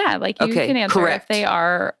reading? Yeah, like you Okay, can answer correct. if they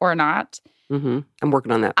are or not. Mm-hmm. I'm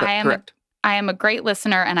working on that, but correct. I am a great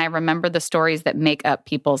listener, and I remember the stories that make up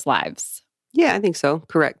people's lives. Yeah, I think so.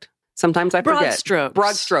 Correct. Sometimes I Broad forget. strokes.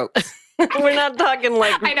 Broad strokes. We're not talking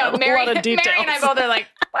like I know, a Mary, lot of details. Mary and I both are like,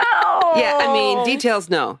 wow. Yeah, I mean, details,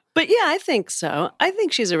 no. But yeah, I think so. I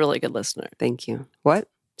think she's a really good listener. Thank you. What?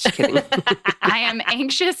 Just kidding. I am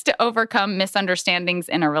anxious to overcome misunderstandings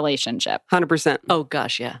in a relationship. 100%. Oh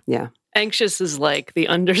gosh, yeah. Yeah. Anxious is like the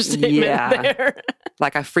understatement Yeah. there.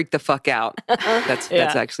 Like I freaked the fuck out. That's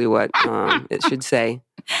actually what it should say.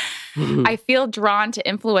 I feel drawn to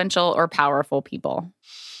influential or powerful people.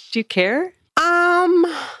 Do you care?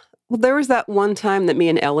 Well, there was that one time that me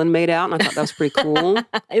and Ellen made out, and I thought that was pretty cool.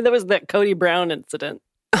 There was that Cody Brown incident.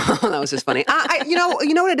 That was just funny. You know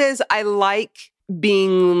what it is? I like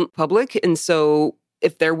being public. And so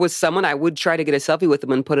if there was someone, I would try to get a selfie with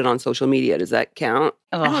them and put it on social media. Does that count?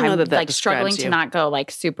 Oh, I don't know I'm that like describes struggling you. to not go like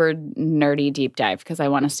super nerdy deep dive because I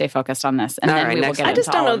want to stay focused on this. And All then right, we will next get one. I just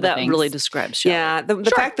into don't all know of the that things. really describes Shelly. Yeah. The Sure,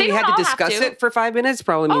 fact that they we had don't to all have discuss to. it for 5 minutes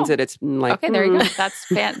probably means that it's like, Okay, there you go.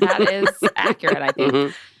 That is accurate, I think.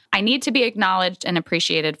 Mhm. I need to be acknowledged and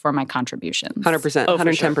appreciated for my contributions. 100%, Oh, for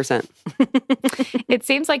 110%. It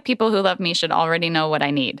seems like people who love me should already know what I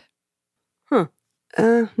need.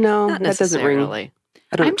 No, Not that doesn't ring. necessarily.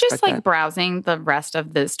 I don't I'm just expect like that. browsing the rest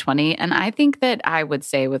of this 20, and I think that I would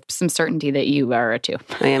say with some certainty that you are a 2.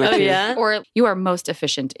 I am a Oh, 2. yeah? Or you are most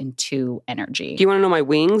efficient in 2 energy. Do you want to know my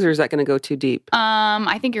wings or is that going to go too deep?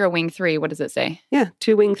 I think you're a wing 3. What does it say? Yeah,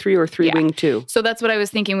 2 wing 3 or 3 Yeah. wing 2. So that's what I was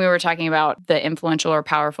thinking. We were talking about the influential or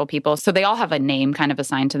powerful people. So they all have a name kind of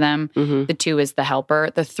assigned to them. Mm-hmm. The 2 is the helper.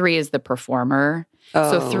 The 3 is the performer.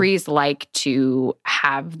 So 3s like to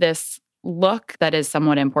have this look that is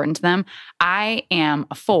somewhat important to them. I am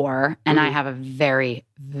a 4 and I have a very,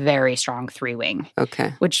 very strong 3 wing,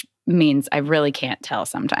 Okay. which means I really can't tell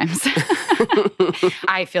sometimes.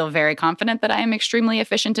 I feel very confident that I am extremely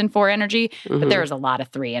efficient in 4 energy, but there's a lot of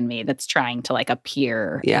 3 in me that's trying to like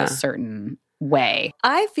appear Yeah. a certain way.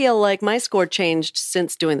 I feel like my score changed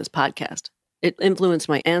since doing this podcast. It influenced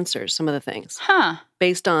my answers, some of the things, Huh.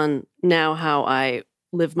 based on now how I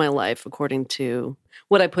live my life according to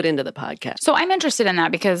what I put into the podcast. So I'm interested in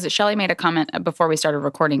that because Shelly made a comment before we started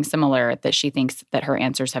recording similar that she thinks that her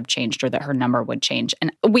answers have changed or that her number would change.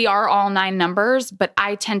 And we are all 9 numbers, but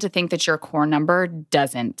I tend to think that your core number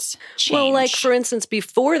doesn't change. Well, like for instance,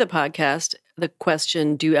 before the podcast, the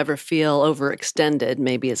question, do you ever feel overextended,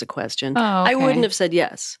 maybe is a question. Oh, I okay. wouldn't have said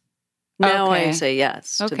yes. Now I Okay. say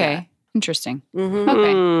yes to Okay. Interesting. that.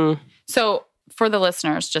 Mhm. Okay. So for the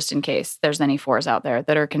listeners, just in case there's any 4s out there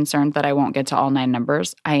that are concerned that I won't get to all 9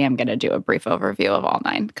 numbers, I am going to do a brief overview of all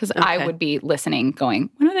 9 because I Okay. would be listening going,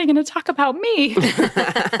 when are they going to talk about me?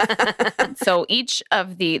 So each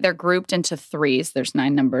of they're grouped into 3s. There's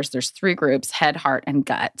 9 numbers. There's 3 groups, head, heart, and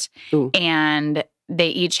gut. Ooh. And they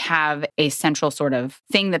each have a central sort of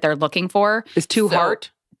thing that they're looking for. Is 2 So-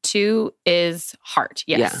 heart? 2 is heart,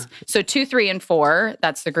 yes. Yeah. So 2, 3, and 4,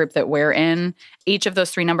 that's the group that we're in. Each of those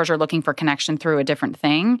 3 numbers are looking for connection through a different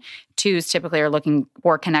thing. 2s typically are looking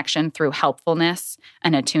for connection through helpfulness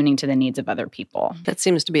and attuning to the needs of other people. That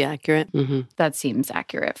seems to be accurate. Mm-hmm. That seems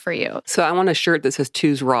accurate for you. So I want a shirt that says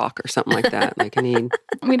 2's rock or something like that. Like I need.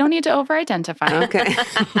 We don't need to over-identify. Okay.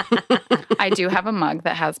 I do have a mug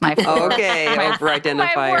that has my 4. Okay. My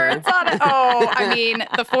Over-identifier. words on it. Oh, I mean,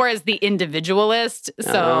 the 4 is the individualist.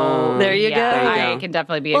 So Oh, there you go. There you I go. can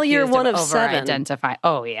definitely be Well, accused you're one of 7. over-identify.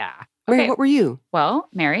 Oh, yeah. Mary, Okay. what were you? Well,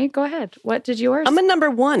 Mary, go ahead. What did yours? I'm a number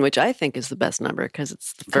 1, which I think is the best number because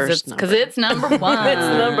it's the first number. Because it's number 1. It's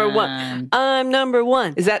number 1. I'm number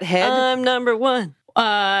 1. Is that head? I'm number 1.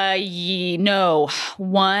 No.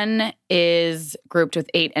 1 is grouped with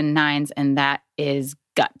 8 and 9s, and that is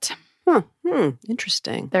gut.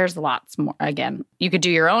 Interesting. There's lots more. Again, you could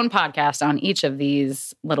do your own podcast on each of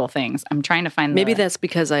these little things. I'm trying to find Maybe that's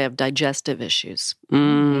because I have digestive issues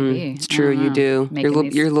Maybe. It's true. I don't You know. do.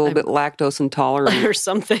 Making You're a little I'm- bit lactose intolerant. or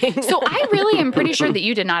something. So I really am pretty sure that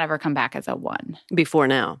you did not ever come back as a 1. Before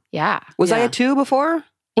now. Yeah. Was I Yeah. a 2 before?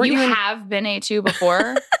 Weren't You in- have been a 2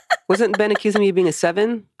 before. Wasn't Ben accusing me of being a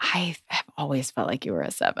 7? I have always felt like you were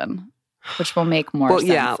a 7, which will make more Well, sense.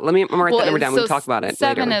 yeah. Let me write that number down. We so can talk about it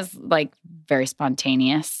 7 later. is like very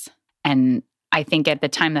spontaneous. And I think at the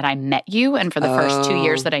time that I met you and for the first 2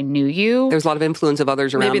 years Oh. that I knew you, There's a lot of influence of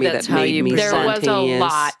others around Maybe me that's that how made you me there was a spontaneous.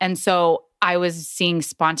 lot. And so I was seeing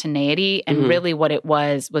spontaneity. And Mhm. really what it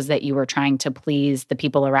was that you were trying to please the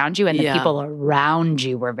people around you. And the Yeah. people around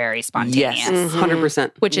you were very spontaneous. Yes, Mhm.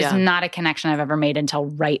 100%. Which is Yeah. not a connection I've ever made until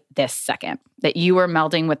right this second. That you were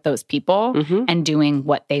melding with those people Mhm. and doing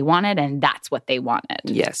what they wanted, and that's what they wanted.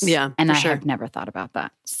 Yes. Yeah, And for I sure. have never thought about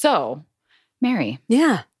that. So, Mary,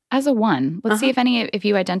 Yeah. as a 1, let's see Uh-huh. if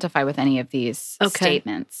you identify with any of these Okay.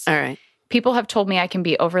 statements. All right. People have told me I can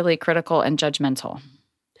be overly critical and judgmental.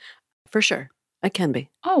 For sure. I can be.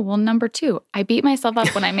 Oh, well, number 2, I beat myself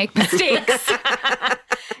up when I make mistakes.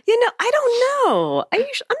 I don't know.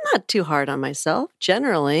 I'm not too hard on myself,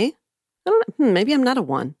 generally. I don't know. Maybe I'm not a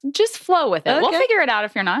 1. Just flow with it. We'll Okay. figure it out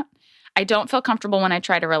if you're not. I don't feel comfortable when I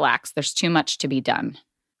try to relax. There's too much to be done.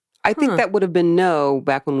 I think Huh. that would have been no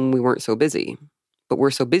back when we weren't so busy. But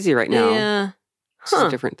we're so busy right now. Yeah. It's a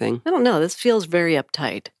different thing. I don't know. This feels very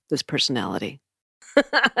uptight, this personality. I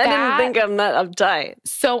That- didn't think I'm not uptight.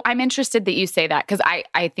 So I'm interested that you say that because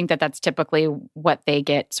I think that that's typically what they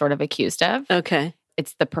get sort of accused of. Okay.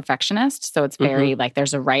 It's the perfectionist. So it's very like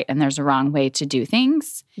there's a right and there's a wrong way to do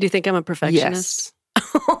things. Do you think I'm a perfectionist?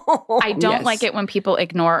 I don't Yes. like it when people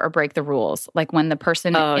ignore or break the rules. Like when the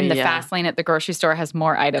person in the fast lane at the grocery store has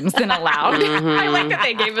more items than allowed. I like that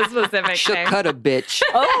they gave a specific She'll thing. cut a bitch.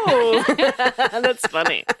 Oh, that's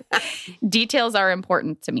funny. Details are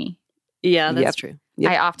important to me. Yeah, that's Yep. true.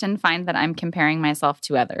 Yep. I often find that I'm comparing myself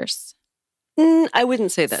to others. I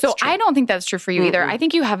wouldn't say that's So true. I don't think that's true for you either. I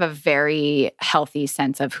think you have a very healthy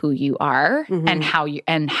sense of who you are and how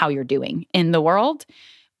you're doing in the world,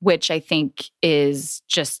 which I think is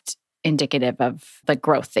just indicative of the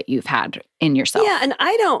growth that you've had in yourself. Yeah, and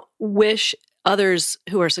I don't wish others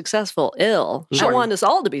who are successful ill. I Sure. want us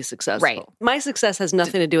all to be successful. Right. My success has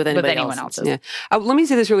nothing to do with anybody anyone else's. else's. Yeah. Let me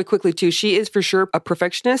say this really quickly, too. She is for sure a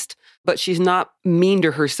perfectionist, but she's not mean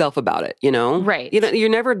to herself about it, you know? Right. You know, you're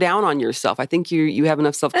never down on yourself. I think you have enough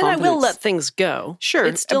And self-confidence. I will let things go. Sure.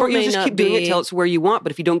 It still but you may just not keep doing be- it till it's where you want.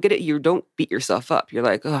 But if you don't get it, you don't beat yourself up. You're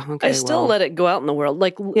like, oh, okay, I still let it go out in the world.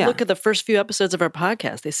 Like, Yeah. look at the first few episodes of our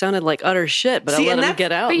podcast. They sounded like utter shit, but See, I let and them that's-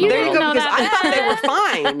 get out. But in you the There you world. didn't go, know because that. I thought they were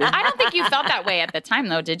fine. I don't think you felt that way at the time,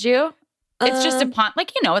 though, did you? It's just upon,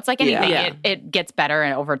 like, you know, it's like anything. Yeah. It gets better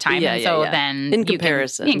over time. Yeah, and yeah, so yeah. then In you can-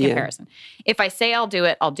 comparison. in Yeah. comparison. If I say I'll do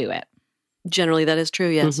it, I'll do it. Generally, that is true,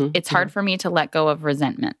 yes. Mhm. It's hard for me to let go of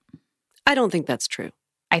resentment. I don't think that's true.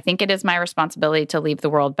 I think it is my responsibility to leave the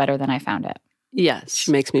world better than I found it. Yes.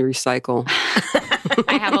 She makes me recycle.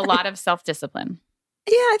 I have a lot of self-discipline.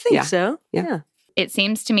 Yeah, I think Yeah. so. Yeah. Yeah. It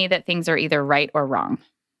seems to me that things are either right or wrong.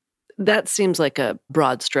 That seems like a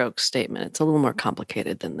broad stroke statement. It's a little more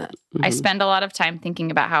complicated than that. I Mhm. spend a lot of time thinking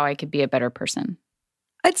about how I could be a better person.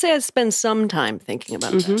 I'd say I spend some time thinking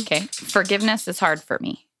about that. Mhm. Okay. Forgiveness is hard for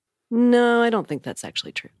me. No, I don't think that's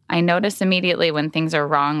actually true. I notice immediately when things are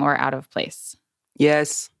wrong or out of place.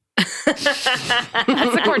 Yes.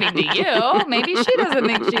 That's according to you. Maybe she doesn't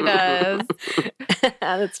think she does.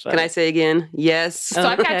 That's funny. Can I say again? Yes. So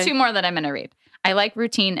I've got Okay. 2 more that I'm going to read. I like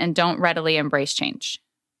routine and don't readily embrace change.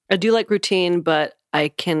 I do like routine, but I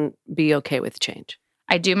can be okay with change.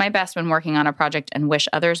 I do my best when working on a project and wish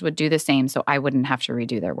others would do the same so I wouldn't have to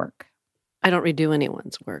redo their work. I don't redo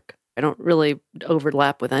anyone's work. I don't really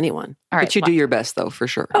overlap with anyone. All right. But you do your best, though, for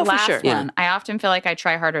sure. Oh, for last sure. one. Yeah. I often feel like I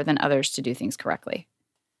try harder than others to do things correctly.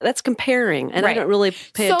 That's comparing, and I Right. don't really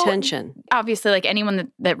pay So- attention. Obviously, like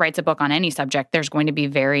anyone that writes a book on any subject, there's going to be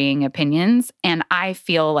varying opinions. And I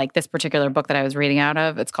feel like this particular book that I was reading out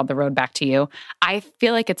of, it's called The Road Back to You. I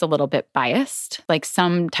feel like it's a little bit biased. Like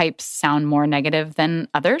some types sound more negative than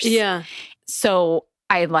others. Yeah. So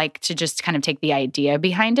I like to just kind of take the idea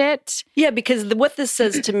behind it. Yeah, because what this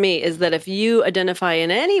says to me is that if you identify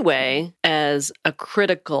in any way as a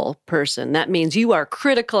critical person, that means you are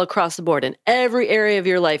critical across the board. In every area of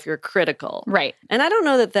your life, you're critical. Right. And I don't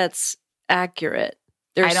know that that's accurate.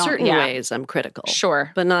 There I are don't- certain yeah. ways I'm critical,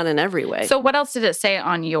 Sure. but not in every way. So what else did it say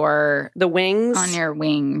on your the wings,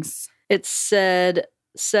 wings? it said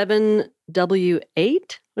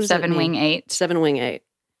 7W8? What does that 7 mean? wing 8. 7 wing 8.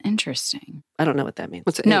 Interesting. I don't know what that means.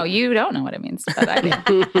 What's it? No, you don't know what it means, but I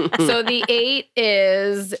do. So the 8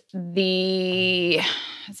 is the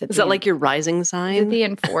Is that like your rising sign? the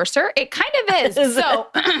enforcer? It kind of is. Is So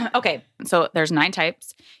okay, so there's 9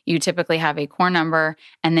 types. You typically have a core number,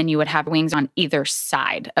 and then you would have wings on either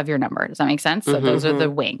side of your number. Does that make sense? So those are the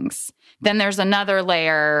wings. Then there's another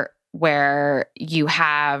layer where you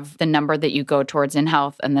have the number that you go towards in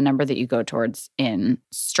health and the number that you go towards in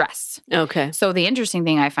stress. Okay. So the interesting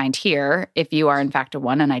thing I find here, if you are in fact a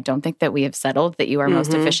 1, and I don't think that we have settled that you are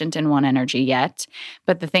most efficient in 1 energy yet,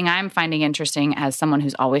 but the thing I'm finding interesting as someone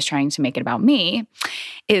who's always trying to make it about me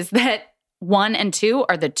is that 1 and 2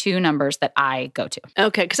 are the 2 numbers that I go to.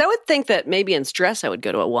 Okay. Because I would think that maybe in stress I would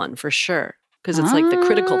go to a 1 for sure. Because it's like the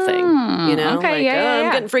critical thing, you know? Okay, like, yeah, I'm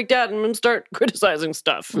yeah. getting freaked out and I'm going to start criticizing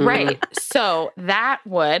stuff. Right. So that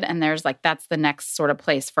would, and there's like, that's the next sort of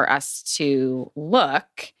place for us to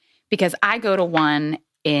look because I go to 1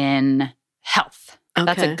 in health.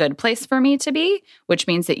 That's a Okay. good place for me to be, which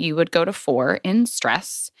means that you would go to 4 in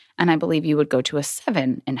stress. And I believe you would go to a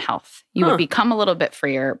 7 in health. You would become a little bit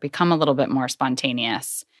freer, become a little bit more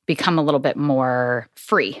spontaneous, become a little bit more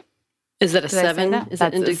free. Is that a Did I say 7? that? Is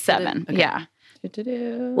That's it a indicative? 7. Okay. Yeah.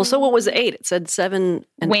 Well, so what was 8? It said 7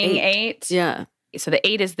 and Wing 8. 8. Yeah. So the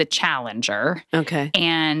 8 is the challenger. Okay.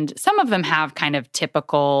 And some of them have kind of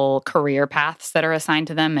typical career paths that are assigned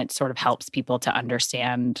to them. It sort of helps people to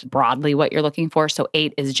understand broadly what you're looking for. So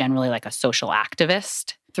 8 is generally like a social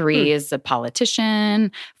activist. 3 is a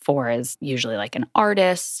politician. 4 is usually like an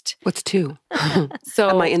artist. What's 2? So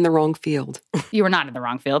Am I in the wrong field? you are not in the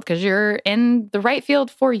wrong field because you're in the right field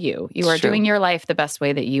for you. You are True. doing your life the best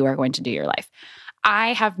way that you are going to do your life.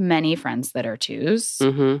 I have many friends that are twos.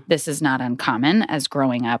 Mm-hmm. This is not uncommon as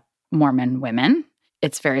growing up Mormon women.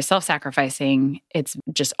 It's very self-sacrificing. It's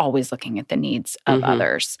just always looking at the needs of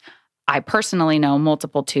others. I personally know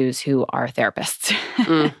multiple twos who are therapists.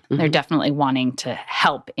 They're definitely wanting to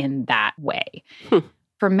help in that way.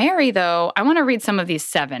 For Mary, though, I want to read some of these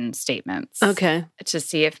 7 statements. Okay. To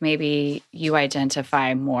see if maybe you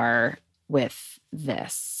identify more with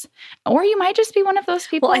this. Or you might just be one of those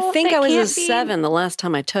people. Well, I think that I was can't a be- 7 the last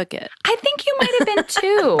time I took it. I think you might have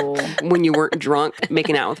been 2. When you weren't drunk,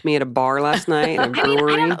 making out with me at a bar last night, at a I mean,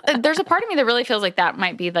 brewery. I don't know. There's a part of me that really feels like that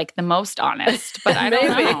might be like the most honest, but I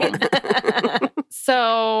don't know.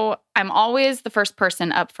 So I'm always the first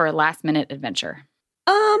person up for a last minute adventure.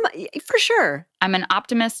 For sure. I'm an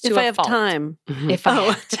optimist to If a I have fault. time. If I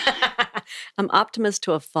have I'm optimist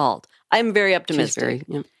to a fault. I'm very She's optimistic. very,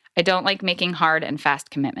 yeah. I don't like making hard and fast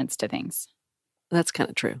commitments to things. That's kind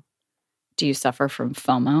of true. Do you suffer from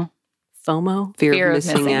FOMO? FOMO? Fear of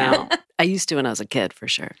missing out. I used to when I was a kid, for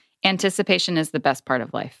sure. Anticipation is the best part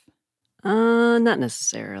of life. Not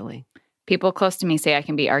necessarily. People close to me say I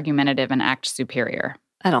can be argumentative and act superior.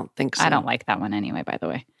 I don't think so. I don't like that one anyway, by the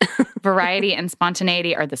way. Variety and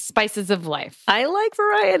spontaneity are the spices of life. I like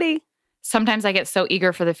variety. Sometimes I get so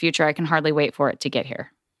eager for the future, I can hardly wait for it to get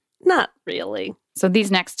here. Not really. So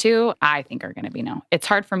these next 2, I think are going to be no. It's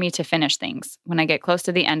hard for me to finish things. When I get close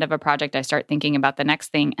to the end of a project, I start thinking about the next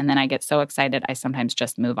thing, and then I get so excited, I sometimes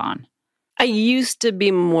just move on. I used to be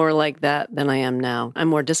more like that than I am now. I'm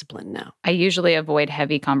more disciplined now. I usually avoid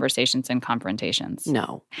heavy conversations and confrontations.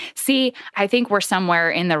 No. See, I think we're somewhere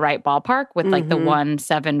in the right ballpark with like the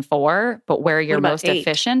 174, but where you're What about most 8?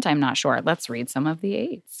 efficient, I'm not sure. Let's read some of the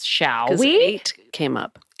 8s, shall Because we? 8 came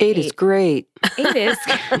up. 8 is great. 8 is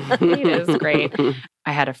 8 is great.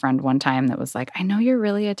 I had a friend one time that was like, I know you're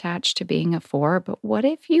really attached to being a 4, but what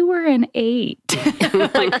if you were an 8?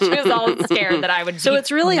 Like she was all scared that I would So be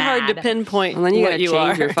it's really hard to mad. pinpoint And then you what got to you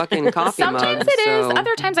change are. your fucking coffee mug. Sometimes it is. so-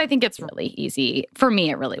 Other times I think it's really easy. For me,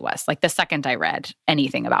 it really was. Like the second I read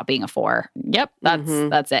anything about being a 4, yep,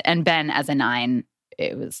 that's it. And Ben as a 9,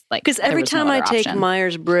 it was like Because there every was no time I other take option.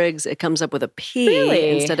 Myers-Briggs, it comes up with a P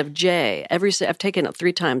Really? instead of J. I've taken it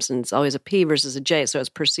 3 times, and it's always a P versus a J. So it's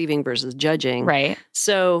perceiving versus judging. Right.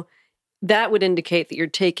 So that would indicate that you're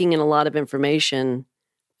taking in a lot of information,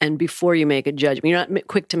 and before you make a judgment, you're not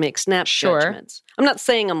quick to make snap Sure. judgments. I'm not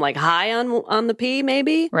saying I'm like high on the P,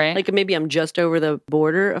 maybe. Right. Like maybe I'm just over the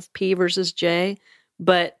border of P versus J,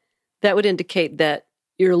 but that would indicate that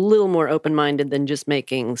you're a little more open-minded than just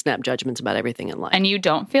making snap judgments about everything in life. And you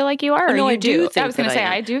don't feel like you are? Oh, no, or I you do. Think I was going to that say,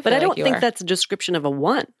 am. I do feel but I like don't you think are. that's a description of a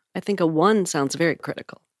 1. I think a 1 sounds very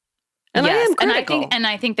critical, and Yes, I am critical. and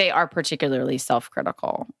I think they are particularly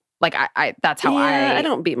self-critical. Like I that's how I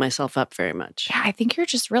don't beat myself up very much. Yeah, I think you're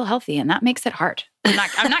just real healthy, and that makes it hard. I'm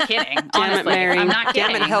not kidding. Damn honestly, it, Mary. I'm not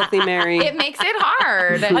kidding. Damn it, healthy Mary. It makes it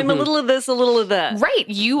hard. I'm a little of this, a little of that. Right.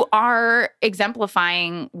 You are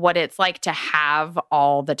exemplifying what it's like to have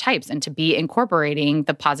all the types and to be incorporating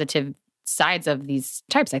the positive sides of these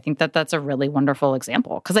types. I think that that's a really wonderful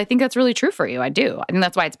example because I think that's really true for you. I do. I think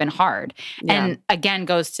that's why it's been hard. Yeah. And again,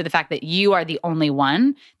 goes to the fact that you are the only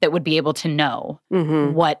one that would be able to know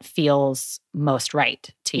Mm-hmm. what feels most right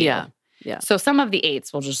to you. Yeah. Yeah. So some of the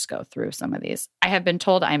 8s, we'll just go through some of these. I have been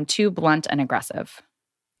told I'm too blunt and aggressive.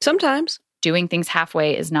 Sometimes Doing things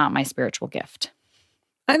halfway is not my spiritual gift.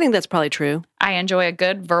 I think that's probably true. I enjoy a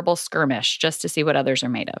good verbal skirmish just to see what others are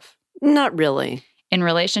made of. Not really. In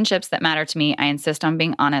relationships that matter to me, I insist on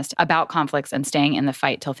being honest about conflicts and staying in the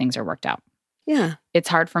fight till things are worked out. Yeah. It's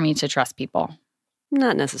hard for me to trust people.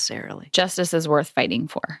 Not necessarily. Justice is worth fighting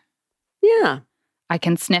for. Yeah. I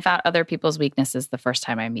can sniff out other people's weaknesses the first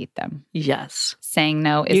time I meet them. Yes. Saying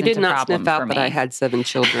no isn't You did a not problem sniff out for me. that I had 7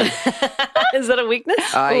 children. Is that a weakness?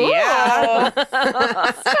 Yeah.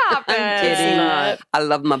 Stop it. Kidding. not. I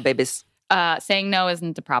love my babies. Saying no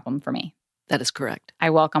isn't a problem for me. That is correct. I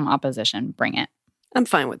welcome opposition. Bring it. I'm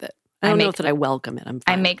fine with it. I I don't know make- that I welcome it. I'm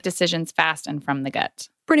I fine. make decisions fast and from the gut.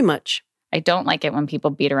 Pretty much. I don't like it when people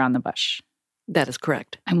beat around the bush. That is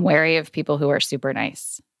correct. I'm wary of people who are super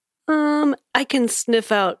nice. I can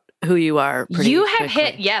sniff out who you are. Pretty You have quickly.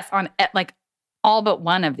 hit yes on like all but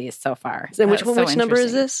one of these so far. And which That's one? so Which number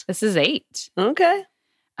is interesting. this? This is 8. Okay.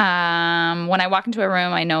 When I walk into a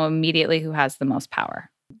room, I know immediately who has the most power.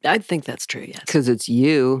 I think that's true. Yes. Because it's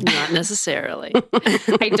you. Not necessarily.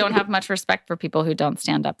 I don't have much respect for people who don't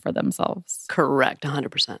stand up for themselves. Correct.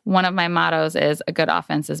 100%. One of my mottos is a good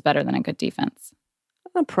offense is better than a good defense.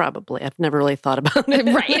 Probably. I've never really thought about it.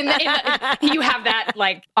 Right. You have that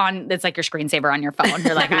like on, it's like your screensaver on your phone.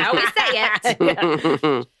 You're like, I always say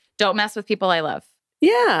it. Don't mess with people I love.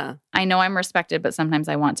 Yeah. I know I'm respected, but sometimes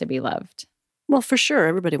I want to be loved. Well, for sure.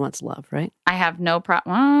 Everybody wants love, right? I have no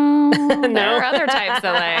problem. Well, No. there are other types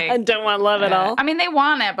that I don't want love at all. I mean, they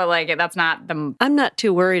want it, but like that's not the. I'm not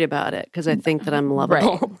too worried about it because I think that I'm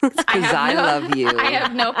lovable. Because I love you. I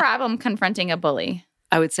have no problem confronting a bully.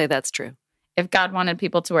 I would say that's true. If God wanted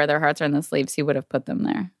people to wear their hearts on the sleeves, he would have put them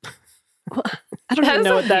there. I don't even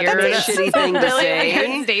know what that weird- is. That's a shitty thing to really say.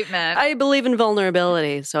 weird statement. I believe in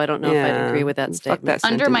vulnerability, so I don't know if I'd agree with that Fuck statement. that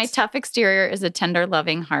Under my sentence. tough exterior is a tender,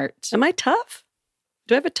 loving heart. Am I tough?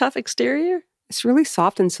 Do I have a tough exterior? It's really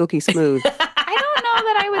soft and silky smooth. I don't know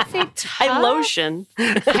that I would say tough. I lotion.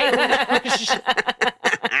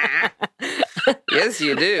 Yes,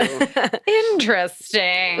 you do.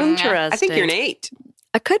 Interesting. Interesting. I think you're an 8.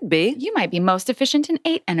 I could be. You might be most efficient in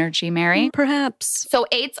 8 energy, Mary. Perhaps. So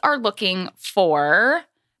 8s are looking for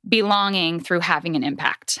belonging through having an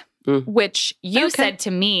impact, which you said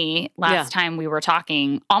to me last time we were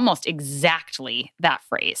talking almost exactly that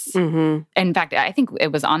phrase. Mm-hmm. In fact, I think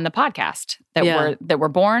it was on the podcast that we're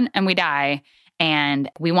born and we die. And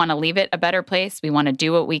we want to leave it a better place. We want to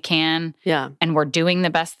do what we can. Yeah. And we're doing the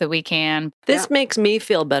best that we can. This makes me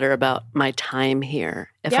feel better about my time here.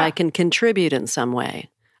 If I can contribute in some way,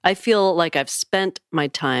 I feel like I've spent my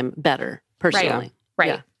time better personally. Right.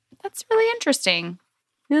 Yeah. That's really interesting.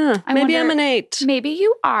 Yeah. I Maybe wonder- I'm an 8. Maybe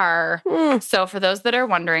you are. So for those that are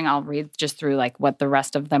wondering, I'll read just through like what the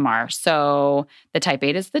rest of them are. So the type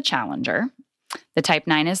 8 is the challenger. The type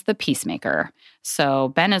 9 is the peacemaker. So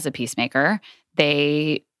Ben is a peacemaker.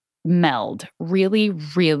 They meld really,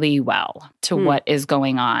 really well to what is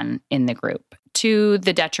going on in the group, to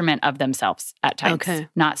the detriment of themselves at times. Okay.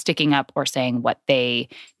 Not sticking up or saying what they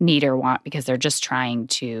need or want because they're just trying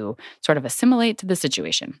to sort of assimilate to the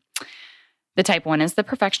situation. The type 1 is the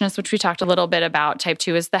perfectionist, which we talked a little bit about. Type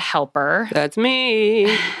 2 is the helper. That's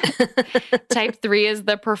me. Type 3 is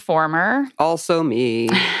the performer. Also me.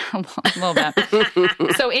 A little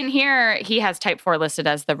bit. So in here, he has type 4 listed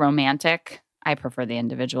as the romantic. I prefer the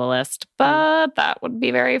individualist, but that would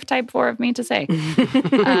be very type 4 of me to say.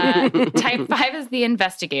 Type 5 is the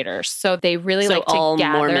investigator. So they really like to all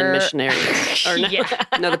gather. Mormon missionaries. Or no? Yeah.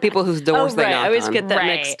 No, the people whose doors they knock I always on. get that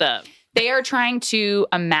Right. mixed up. They are trying to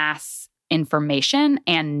amass information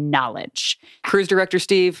and knowledge. Cruise director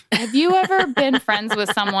Steve. Have you ever been friends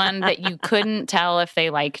with someone that you couldn't tell if they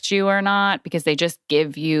liked you or not because they just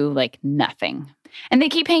give you like nothing? And they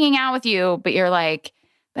keep hanging out with you, but you're like,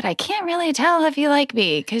 but I can't really tell if you like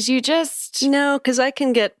me because you just, No, because I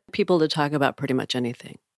can get people to talk about pretty much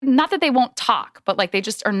anything. not that they won't talk, but like they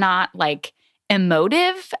just are not like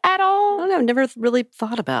emotive at I all. don't know. I've never really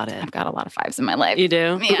thought about it. I've got a lot of 5s in my life. You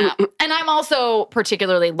do? Yeah. And I'm also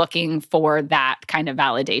particularly looking for that kind of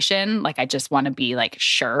validation. Like, I just want to be like,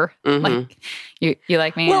 sure. Like, you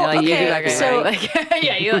like me? Well, Like, okay, you do like me, so- right? Like,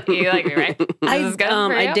 yeah, you like me, right? This is good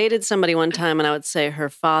for I you? dated somebody one time and I would say her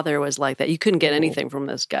father was like that. You couldn't get anything from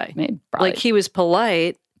this guy. Maybe, probably. Like he was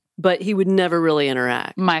polite, but he would never really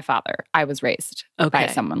interact. My father, I was raised by Okay.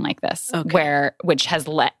 someone like this, Okay. which has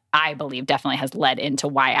led, I believe, definitely has led into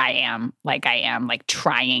why I am, like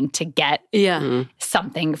trying to get Yeah.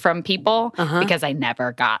 something from people because I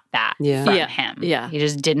never got that Yeah. from Yeah. him. Yeah. He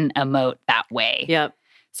just didn't emote that way. Yep.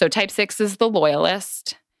 So type 6 is the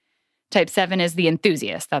loyalist. Type 7 is the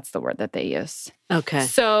enthusiast. That's the word that they use. Okay.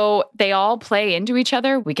 So they all play into each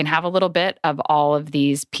other. We can have a little bit of all of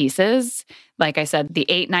these pieces. Like I said, the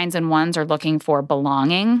 8, 9s, and 1s are looking for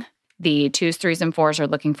belonging. The 2s, 3s, and 4s are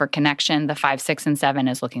looking for connection. The 5, 6, and 7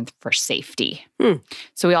 is looking for safety.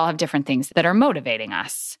 So we all have different things that are motivating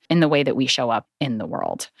us in the way that we show up in the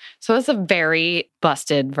world. So it's a very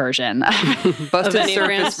busted version. Busted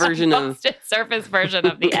surface version of. Busted surface version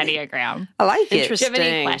of the Enneagram. I like it. Interesting. Do you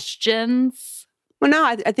have any questions? Well, no,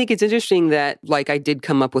 I think it's interesting that, like, I did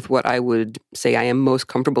come up with what I would say I am most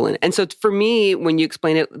comfortable in. And so for me, when you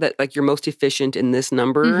explain it, that, like, you're most efficient in this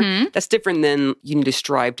number, that's different than you need to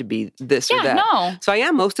strive to be this or that. No. So I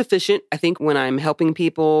am most efficient, I think, when I'm helping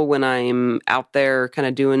people, when I'm out there kind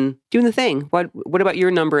of doing the thing. What about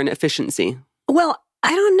your number and efficiency? Well,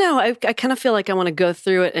 I don't know. I kind of feel like I want to go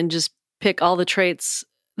through it and just pick all the traits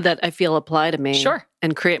that I feel apply to me. Sure.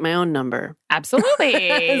 And create my own number. Absolutely.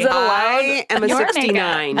 Is that I am a Your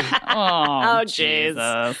 69. makeup. Oh, Oh, jeez.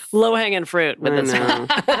 Jesus. Low hanging fruit with I this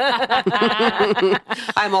one. know.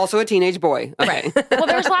 I'm also a teenage boy. Okay. Right. Well,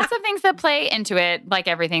 there's lots of things that play into it, like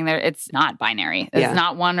everything. It's not binary. It's Yeah.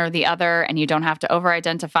 not one or the other, and you don't have to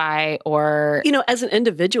over-identify or... You know, as an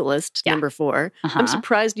individualist, Yeah. number 4, I'm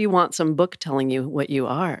surprised you want some book telling you what you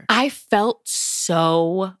are. I felt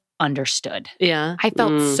so understood. Yeah. I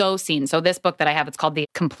felt so seen. So this book that I have, it's called The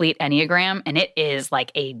Complete Enneagram, and it is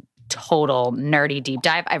like a total nerdy deep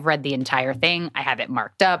dive. I've read the entire thing. I have it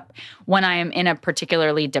marked up. When I am in a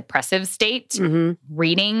particularly depressive state,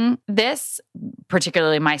 reading this,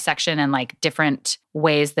 particularly my section and like different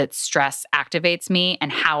ways that stress activates me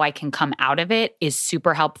and how I can come out of it is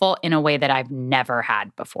super helpful in a way that I've never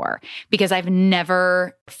had before, because I've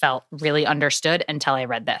never felt really understood until I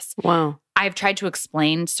read this. Wow. I've tried to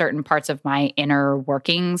explain certain parts of my inner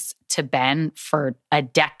workings to Ben for a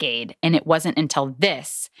decade, and it wasn't until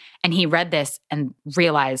this, and he read this and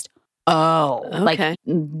realized, like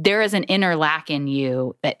there is an inner lack in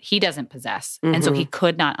you that he doesn't possess. And so he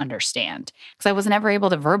could not understand because I was never able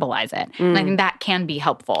to verbalize it. And I think that can be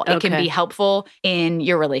helpful. It can be helpful in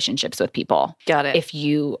your relationships with people. Got it. If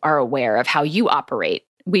you are aware of how you operate.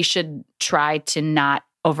 We should try to not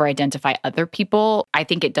over-identify other people. I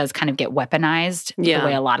think it does kind of get weaponized the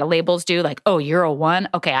way a lot of labels do. Like, oh, you're a 1.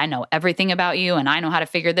 Okay, I know everything about you and I know how to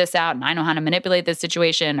figure this out and I know how to manipulate this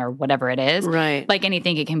situation or whatever it is. Right. Like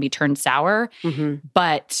anything, it can be turned sour.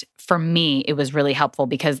 But for me, it was really helpful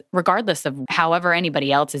because regardless of however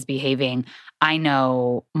anybody else is behaving, I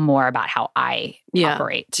know more about how I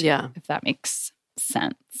operate. Yeah. If that makes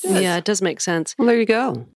sense. Yeah, it does make sense. Well, there you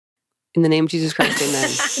go. In the name of Jesus Christ,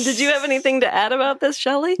 amen. Did you have anything to add about this,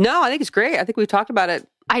 Shelly? No, I think it's great. I think we've talked about it.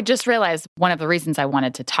 I just realized one of the reasons I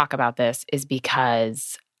wanted to talk about this is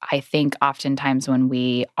because I think oftentimes when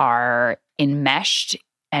we are enmeshed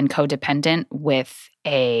and codependent with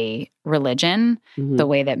a religion, the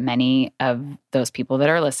way that many of those people that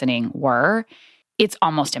are listening were, it's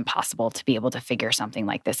almost impossible to be able to figure something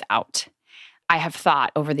like this out. I have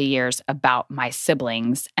thought over the years about my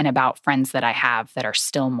siblings and about friends that I have that are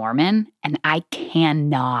still Mormon, and I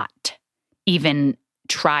cannot even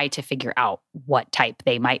try to figure out what type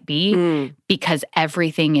they might be because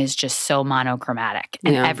everything is just so monochromatic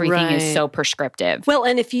and everything is so prescriptive. Well,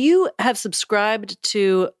 and if you have subscribed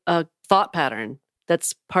to a thought pattern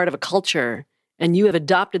that's part of a culture and you have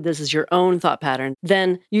adopted this as your own thought pattern,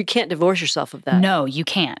 then you can't divorce yourself of that. No, you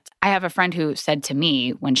can't. I have a friend who said to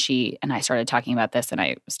me when she and I started talking about this and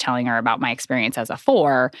I was telling her about my experience as a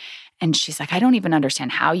 4, and she's like, I don't even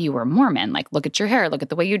understand how you were Mormon. Like, look at your hair, look at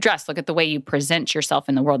the way you dress, look at the way you present yourself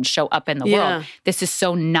in the world and show up in the world. This is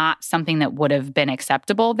so not something that would have been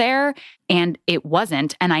acceptable there. And it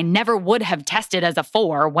wasn't. And I never would have tested as a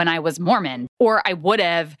 4 when I was Mormon, or I would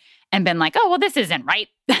have and been like, oh, well, this isn't right.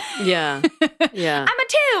 Yeah. Yeah. I'm a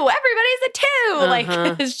 2. Everybody's a 2.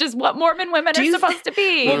 Like, it's just what Mormon women are supposed to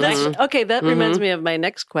be. Well, that reminds me of my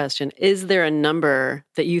next question. Is there a number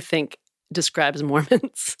that you think describes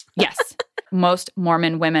Mormons? Yes. Most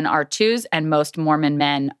Mormon women are 2s and most Mormon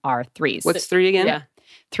men are 3s. What's 3 again? Yeah.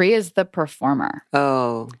 3 is the performer.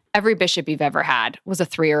 Oh. Every bishop you've ever had was a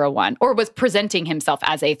 3 or a 1, or was presenting himself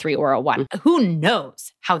as a 3 or a 1. Who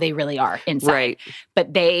knows how they really are inside? Right.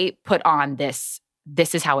 But they put on this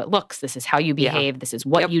is how it looks. This is how you behave. This is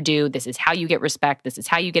what you do. This is how you get respect. This is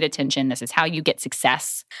how you get attention. This is how you get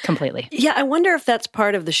success completely. Yeah, I wonder if that's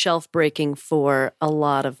part of the shelf breaking for a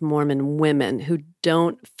lot of Mormon women who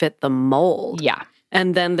don't fit the mold. Yeah.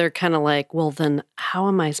 And then they're kind of like, well, then how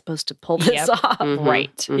am I supposed to pull this off?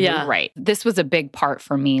 Right. Yeah. Right. This was a big part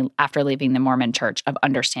for me after leaving the Mormon church of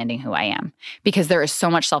understanding who I am, because there is so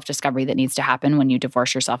much self-discovery that needs to happen when you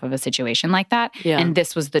divorce yourself of a situation like that. Yeah. And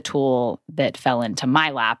this was the tool that fell into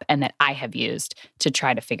my lap and that I have used to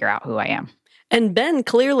try to figure out who I am. And Ben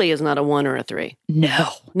clearly is not a 1 or a 3. No.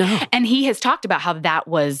 And he has talked about how that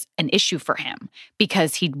was an issue for him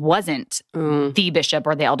because he wasn't the bishop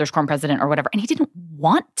or the elders quorum president or whatever, and he didn't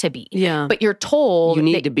want to be. Yeah. But you're told you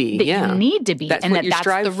need to be. That you need to be. That's and what you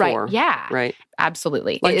strive the right. for. Yeah. Right.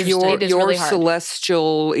 Absolutely. Like it is your really hard.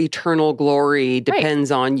 celestial, eternal glory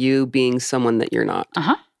depends on you being someone that you're not.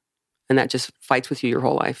 And that just fights with you your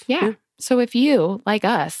whole life. Yeah. So if you, like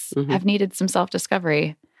us, have needed some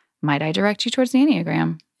self-discovery, might I direct you towards the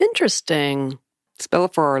Enneagram? Interesting. Spell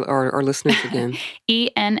it for our listeners again.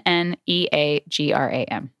 ENNEAGRAM.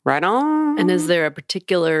 Right on. And is there a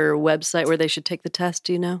particular website where they should take the test?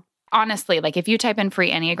 Do you know? Honestly, like if you type in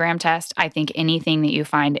free Enneagram test, I think anything that you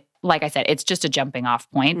find, like I said, it's just a jumping off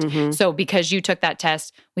point. So because you took that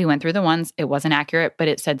test, we went through the ones, it wasn't accurate, but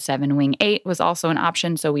it said 7 wing 8 was also an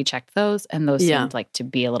option. So we checked those and those seemed like to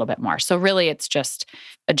be a little bit more. So really it's just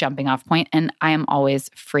a jumping off point. And I am always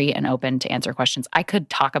free and open to answer questions. I could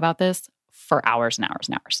talk about this for hours and hours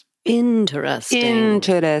and hours. Interesting.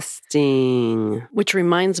 Which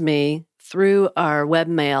reminds me, through our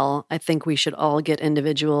webmail, I think we should all get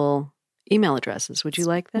individual email addresses. Would you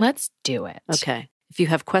like that? Let's do it. Okay. If you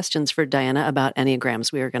have questions for Diana about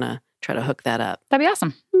Enneagrams, we are going to Try to hook that up. That'd be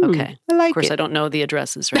awesome. Okay. I like Of course, it. I don't know the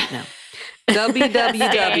addresses right now. Stay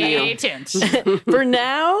www. tuned. For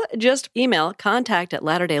now, just email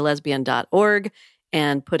contact@latterdaylesbian.org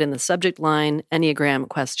and put in the subject line Enneagram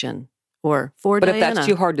question or for But Diana. if that's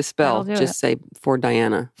too hard to spell, That'll do just say for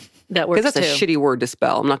Diana. That works Because that's too. a shitty word to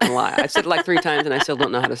spell. I'm not going to lie. I've said it like 3 times and I still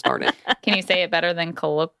don't know how to start it. Can you say it better than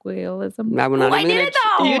colloquialism? I'm not I even did gonna it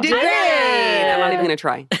though. You did I great. I'm not even going to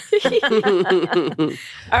try.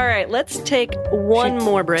 All right, let's take one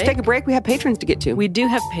more break. Let's take a break. We have patrons to get to. We do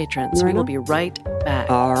have patrons. Right We will on. be right back.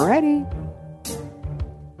 Alrighty.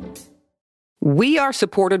 We are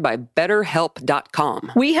supported by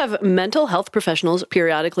BetterHelp.com. We have mental health professionals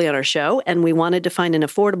periodically on our show, and we wanted to find an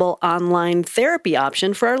affordable online therapy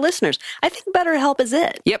option for our listeners. I think BetterHelp is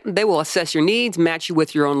it. Yep, they will assess your needs, match you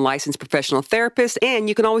with your own licensed professional therapist, and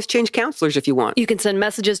you can always change counselors if you want. You can send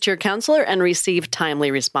messages to your counselor and receive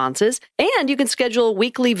timely responses, and you can schedule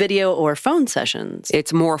weekly video or phone sessions.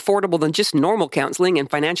 It's more affordable than just normal counseling, and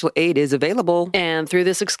financial aid is available. And through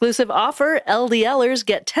this exclusive offer, LDLers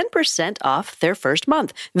get 10% off their first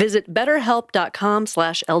month. Visit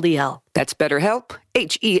betterhelp.com/LDL. That's BetterHelp,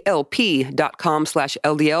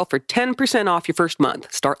 HELP.com/LDL for 10% off your first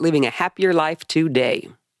month. Start living a happier life today.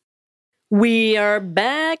 We are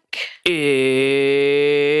back.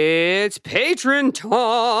 It's patron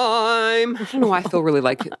time. I don't know why I feel really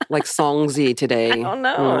like songsy today. I don't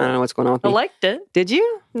know. I don't know what's going on with I me. liked it. Did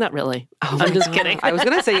you? Not really. Oh I'm just kidding. I was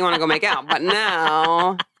going to say you want to go make out, but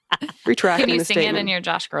now retracting Can you the sing statement. it in your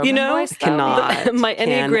Josh Groban You know, voice? though? Cannot. My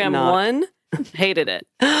Enneagram Cannot. 1 hated it.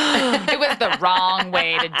 It was the wrong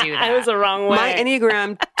way to do that. I was the wrong way. My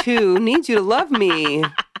Enneagram 2 needs you to love me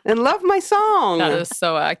and love my song. That is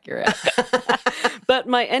so accurate. But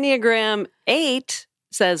my Enneagram 8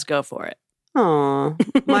 says go for it. Aw.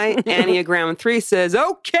 My Enneagram 3 says,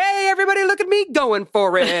 okay, everybody look at me going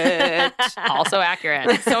for it. Also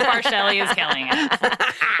accurate. So far, Shelly is killing it.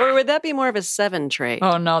 Or would that be more of a 7 trait?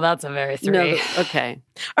 Oh, no, that's a very 3. No, okay.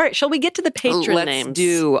 All right, shall we get to the patron Let's names?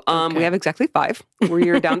 do. Okay. We have exactly 5.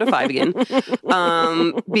 We're down to 5 again.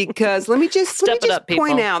 Because let me just Step it up, people.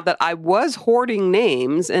 point out that I was hoarding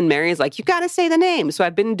names, and Mary's like, you got to say the name. So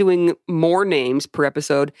I've been doing more names per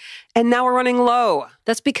episode, and now we're running low.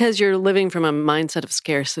 That's because you're living from a mindset of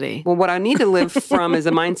scarcity. Well, what I need to live from is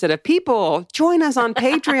a mindset of people. Join us on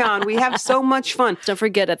Patreon. We have so much fun. Don't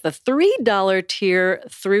forget, at the $3 tier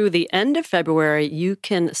through the end of February, you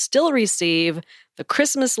can still receive the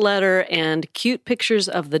Christmas letter and cute pictures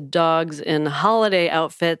of the dogs in holiday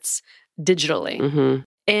outfits digitally. Mm-hmm.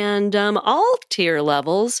 And all tier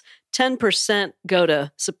levels, 10% go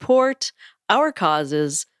to support our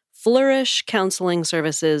causes, Flourish Counseling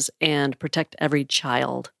Services, and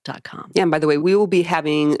ProtectEveryChild.com. Yeah, and by the way, we will be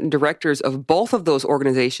having directors of both of those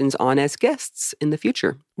organizations on as guests in the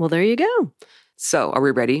future. Well, there you go. So, are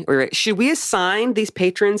we ready? Are we ready? Should we assign these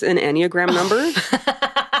patrons an Enneagram number?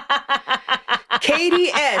 Katie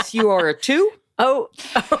S., you are a 2. Oh,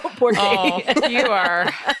 poor Oh, Katie. you are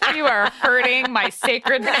hurting my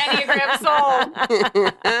sacred Enneagram soul.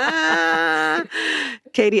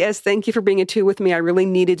 Katie S., thank you for being a 2 with me. I really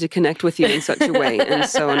needed to connect with you in such a way. And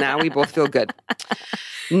so now we both feel good.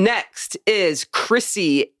 Next is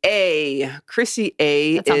Chrissy A. Chrissy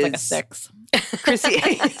A. That sounds is like a 6. Chrissy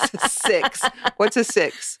A is a 6. What's a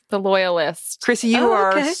 6? The loyalist. Chrissy, you Oh,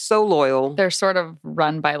 are okay. so loyal. They're sort of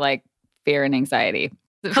run by like fear and anxiety.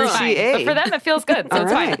 It's Chrissy fine. A. But for them, it feels good. So All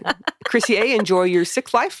it's right. fine. Chrissy A., enjoy your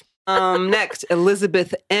 6th life. Next,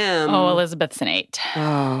 Elizabeth M. Oh, Elizabeth's an 8.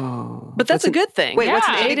 Oh. But that's What's a good thing. Wait, what's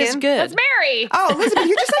an Yeah. 8 8 is again? good. That's Mary. Oh, Elizabeth,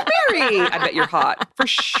 you're just like Mary. I bet you're hot. For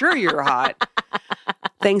sure you're hot.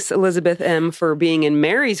 Thanks, Elizabeth M., for being in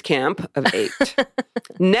Mary's camp of 8.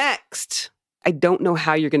 Next, I don't know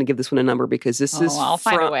how you're going to give this one a number because this is I'll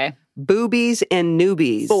find a from way. Boobies and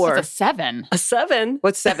Newbies. 4. It's a 7. A 7.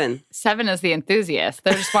 What's 7? 7 is the enthusiast.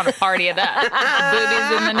 They just want to party it up.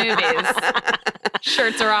 Boobies and the newbies.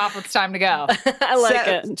 Shirts are off. It's time to go. I like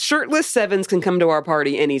it. Shirtless 7s can come to our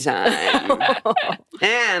party anytime.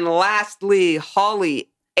 And lastly, Holly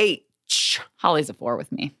H. Holly's a 4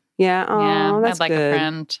 with me. Yeah, oh, Yeah, that's I'd like good. a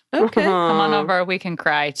friend. Okay. Come on Aw. over. We can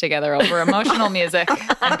cry together over emotional music,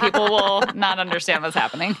 and people will not understand what's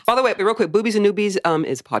happening. By the way, real quick, Boobies and Newbies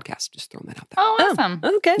is a podcast. Just throwing that out there. Oh, awesome.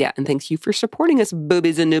 Okay. Yeah, and thanks you for supporting us,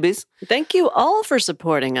 Boobies and Newbies. Thank you all for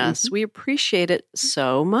supporting us. We appreciate it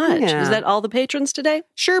so much. Yeah. Is that all the patrons today?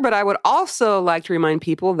 Sure, but I would also like to remind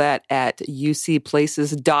people that at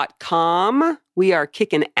ucplaces.com, we are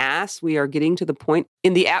kicking ass. We are getting to the point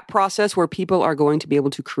in the app process where people are going to be able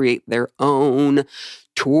to create their own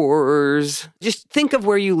tours. Just think of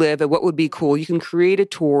where you live and what would be cool. You can create a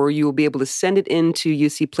tour. You will be able to send it into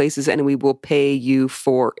UC Places and we will pay you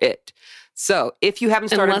for it. So if you haven't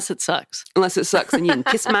started... Unless it sucks. Unless it sucks, then you can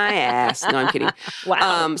kiss my ass. No, I'm kidding.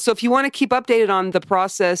 Wow. So if you want to keep updated on the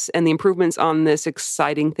process and the improvements on this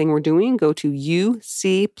exciting thing we're doing, go to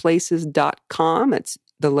ucplaces.com. It's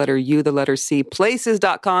the letter U, the letter C,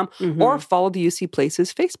 places.com, or follow the UC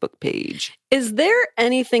Places Facebook page. Is there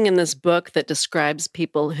anything in this book that describes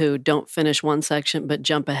people who don't finish one section but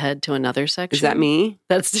jump ahead to another section? Is that me?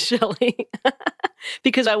 That's Shelly.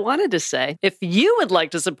 Because I wanted to say, if you would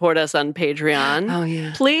like to support us on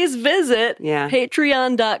Patreon, please visit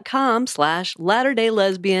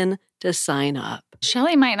patreon.com/LatterdayLesbian to sign up.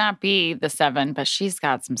 Shelly might not be the 7, but she's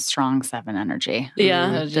got some strong 7 energy.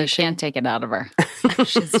 Yeah. You can't take it out of her.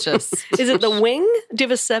 She's just... Is it the wing? Do you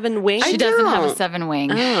have a 7 wing? She doesn't have a 7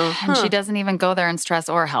 wing. Oh, And she doesn't even go there in stress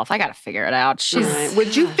or health. I got to figure it out. She's... Right.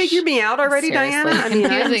 Would you figure me out already, Seriously. Diana? I mean,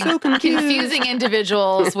 I'm so confused. Confusing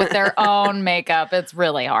individuals with their own makeup. It's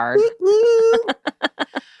really hard.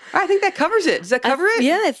 I think that covers it. Does that cover it?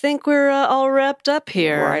 Yeah, I think we're all wrapped up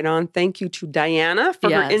here. Right on. Thank you to Diana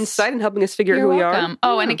for her insight and helping us figure out who we are.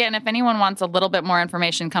 Oh, and again, if anyone wants a little bit more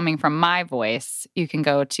information coming from my voice, you can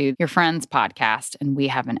go to your friend's podcast, and we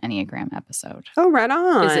have an Enneagram episode. Oh, right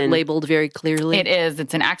on. Is it labeled very clearly? It is.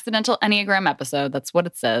 It's an accidental Enneagram episode. That's what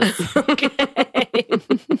it says. Okay.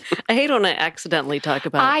 I hate when I accidentally talk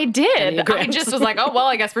about I did. I Enneagrams. just was like, oh, well,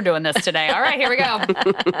 I guess we're doing this today. All right, here we go.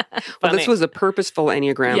 Well, this was a purposeful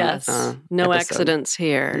Enneagram. Yes. No episode. accidents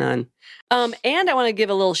here. None. And I want to give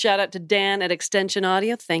a little shout out to Dan at Extension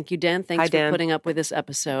Audio. Thank you, Dan. Thanks Hi, for Dan. putting up with this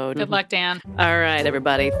episode. Good luck, Dan. All right,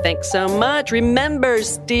 everybody. Thanks so much. Remember,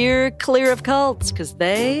 steer clear of cults because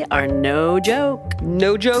they are no joke.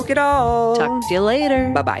 No joke at all. Talk to you later.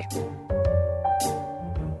 Bye-bye.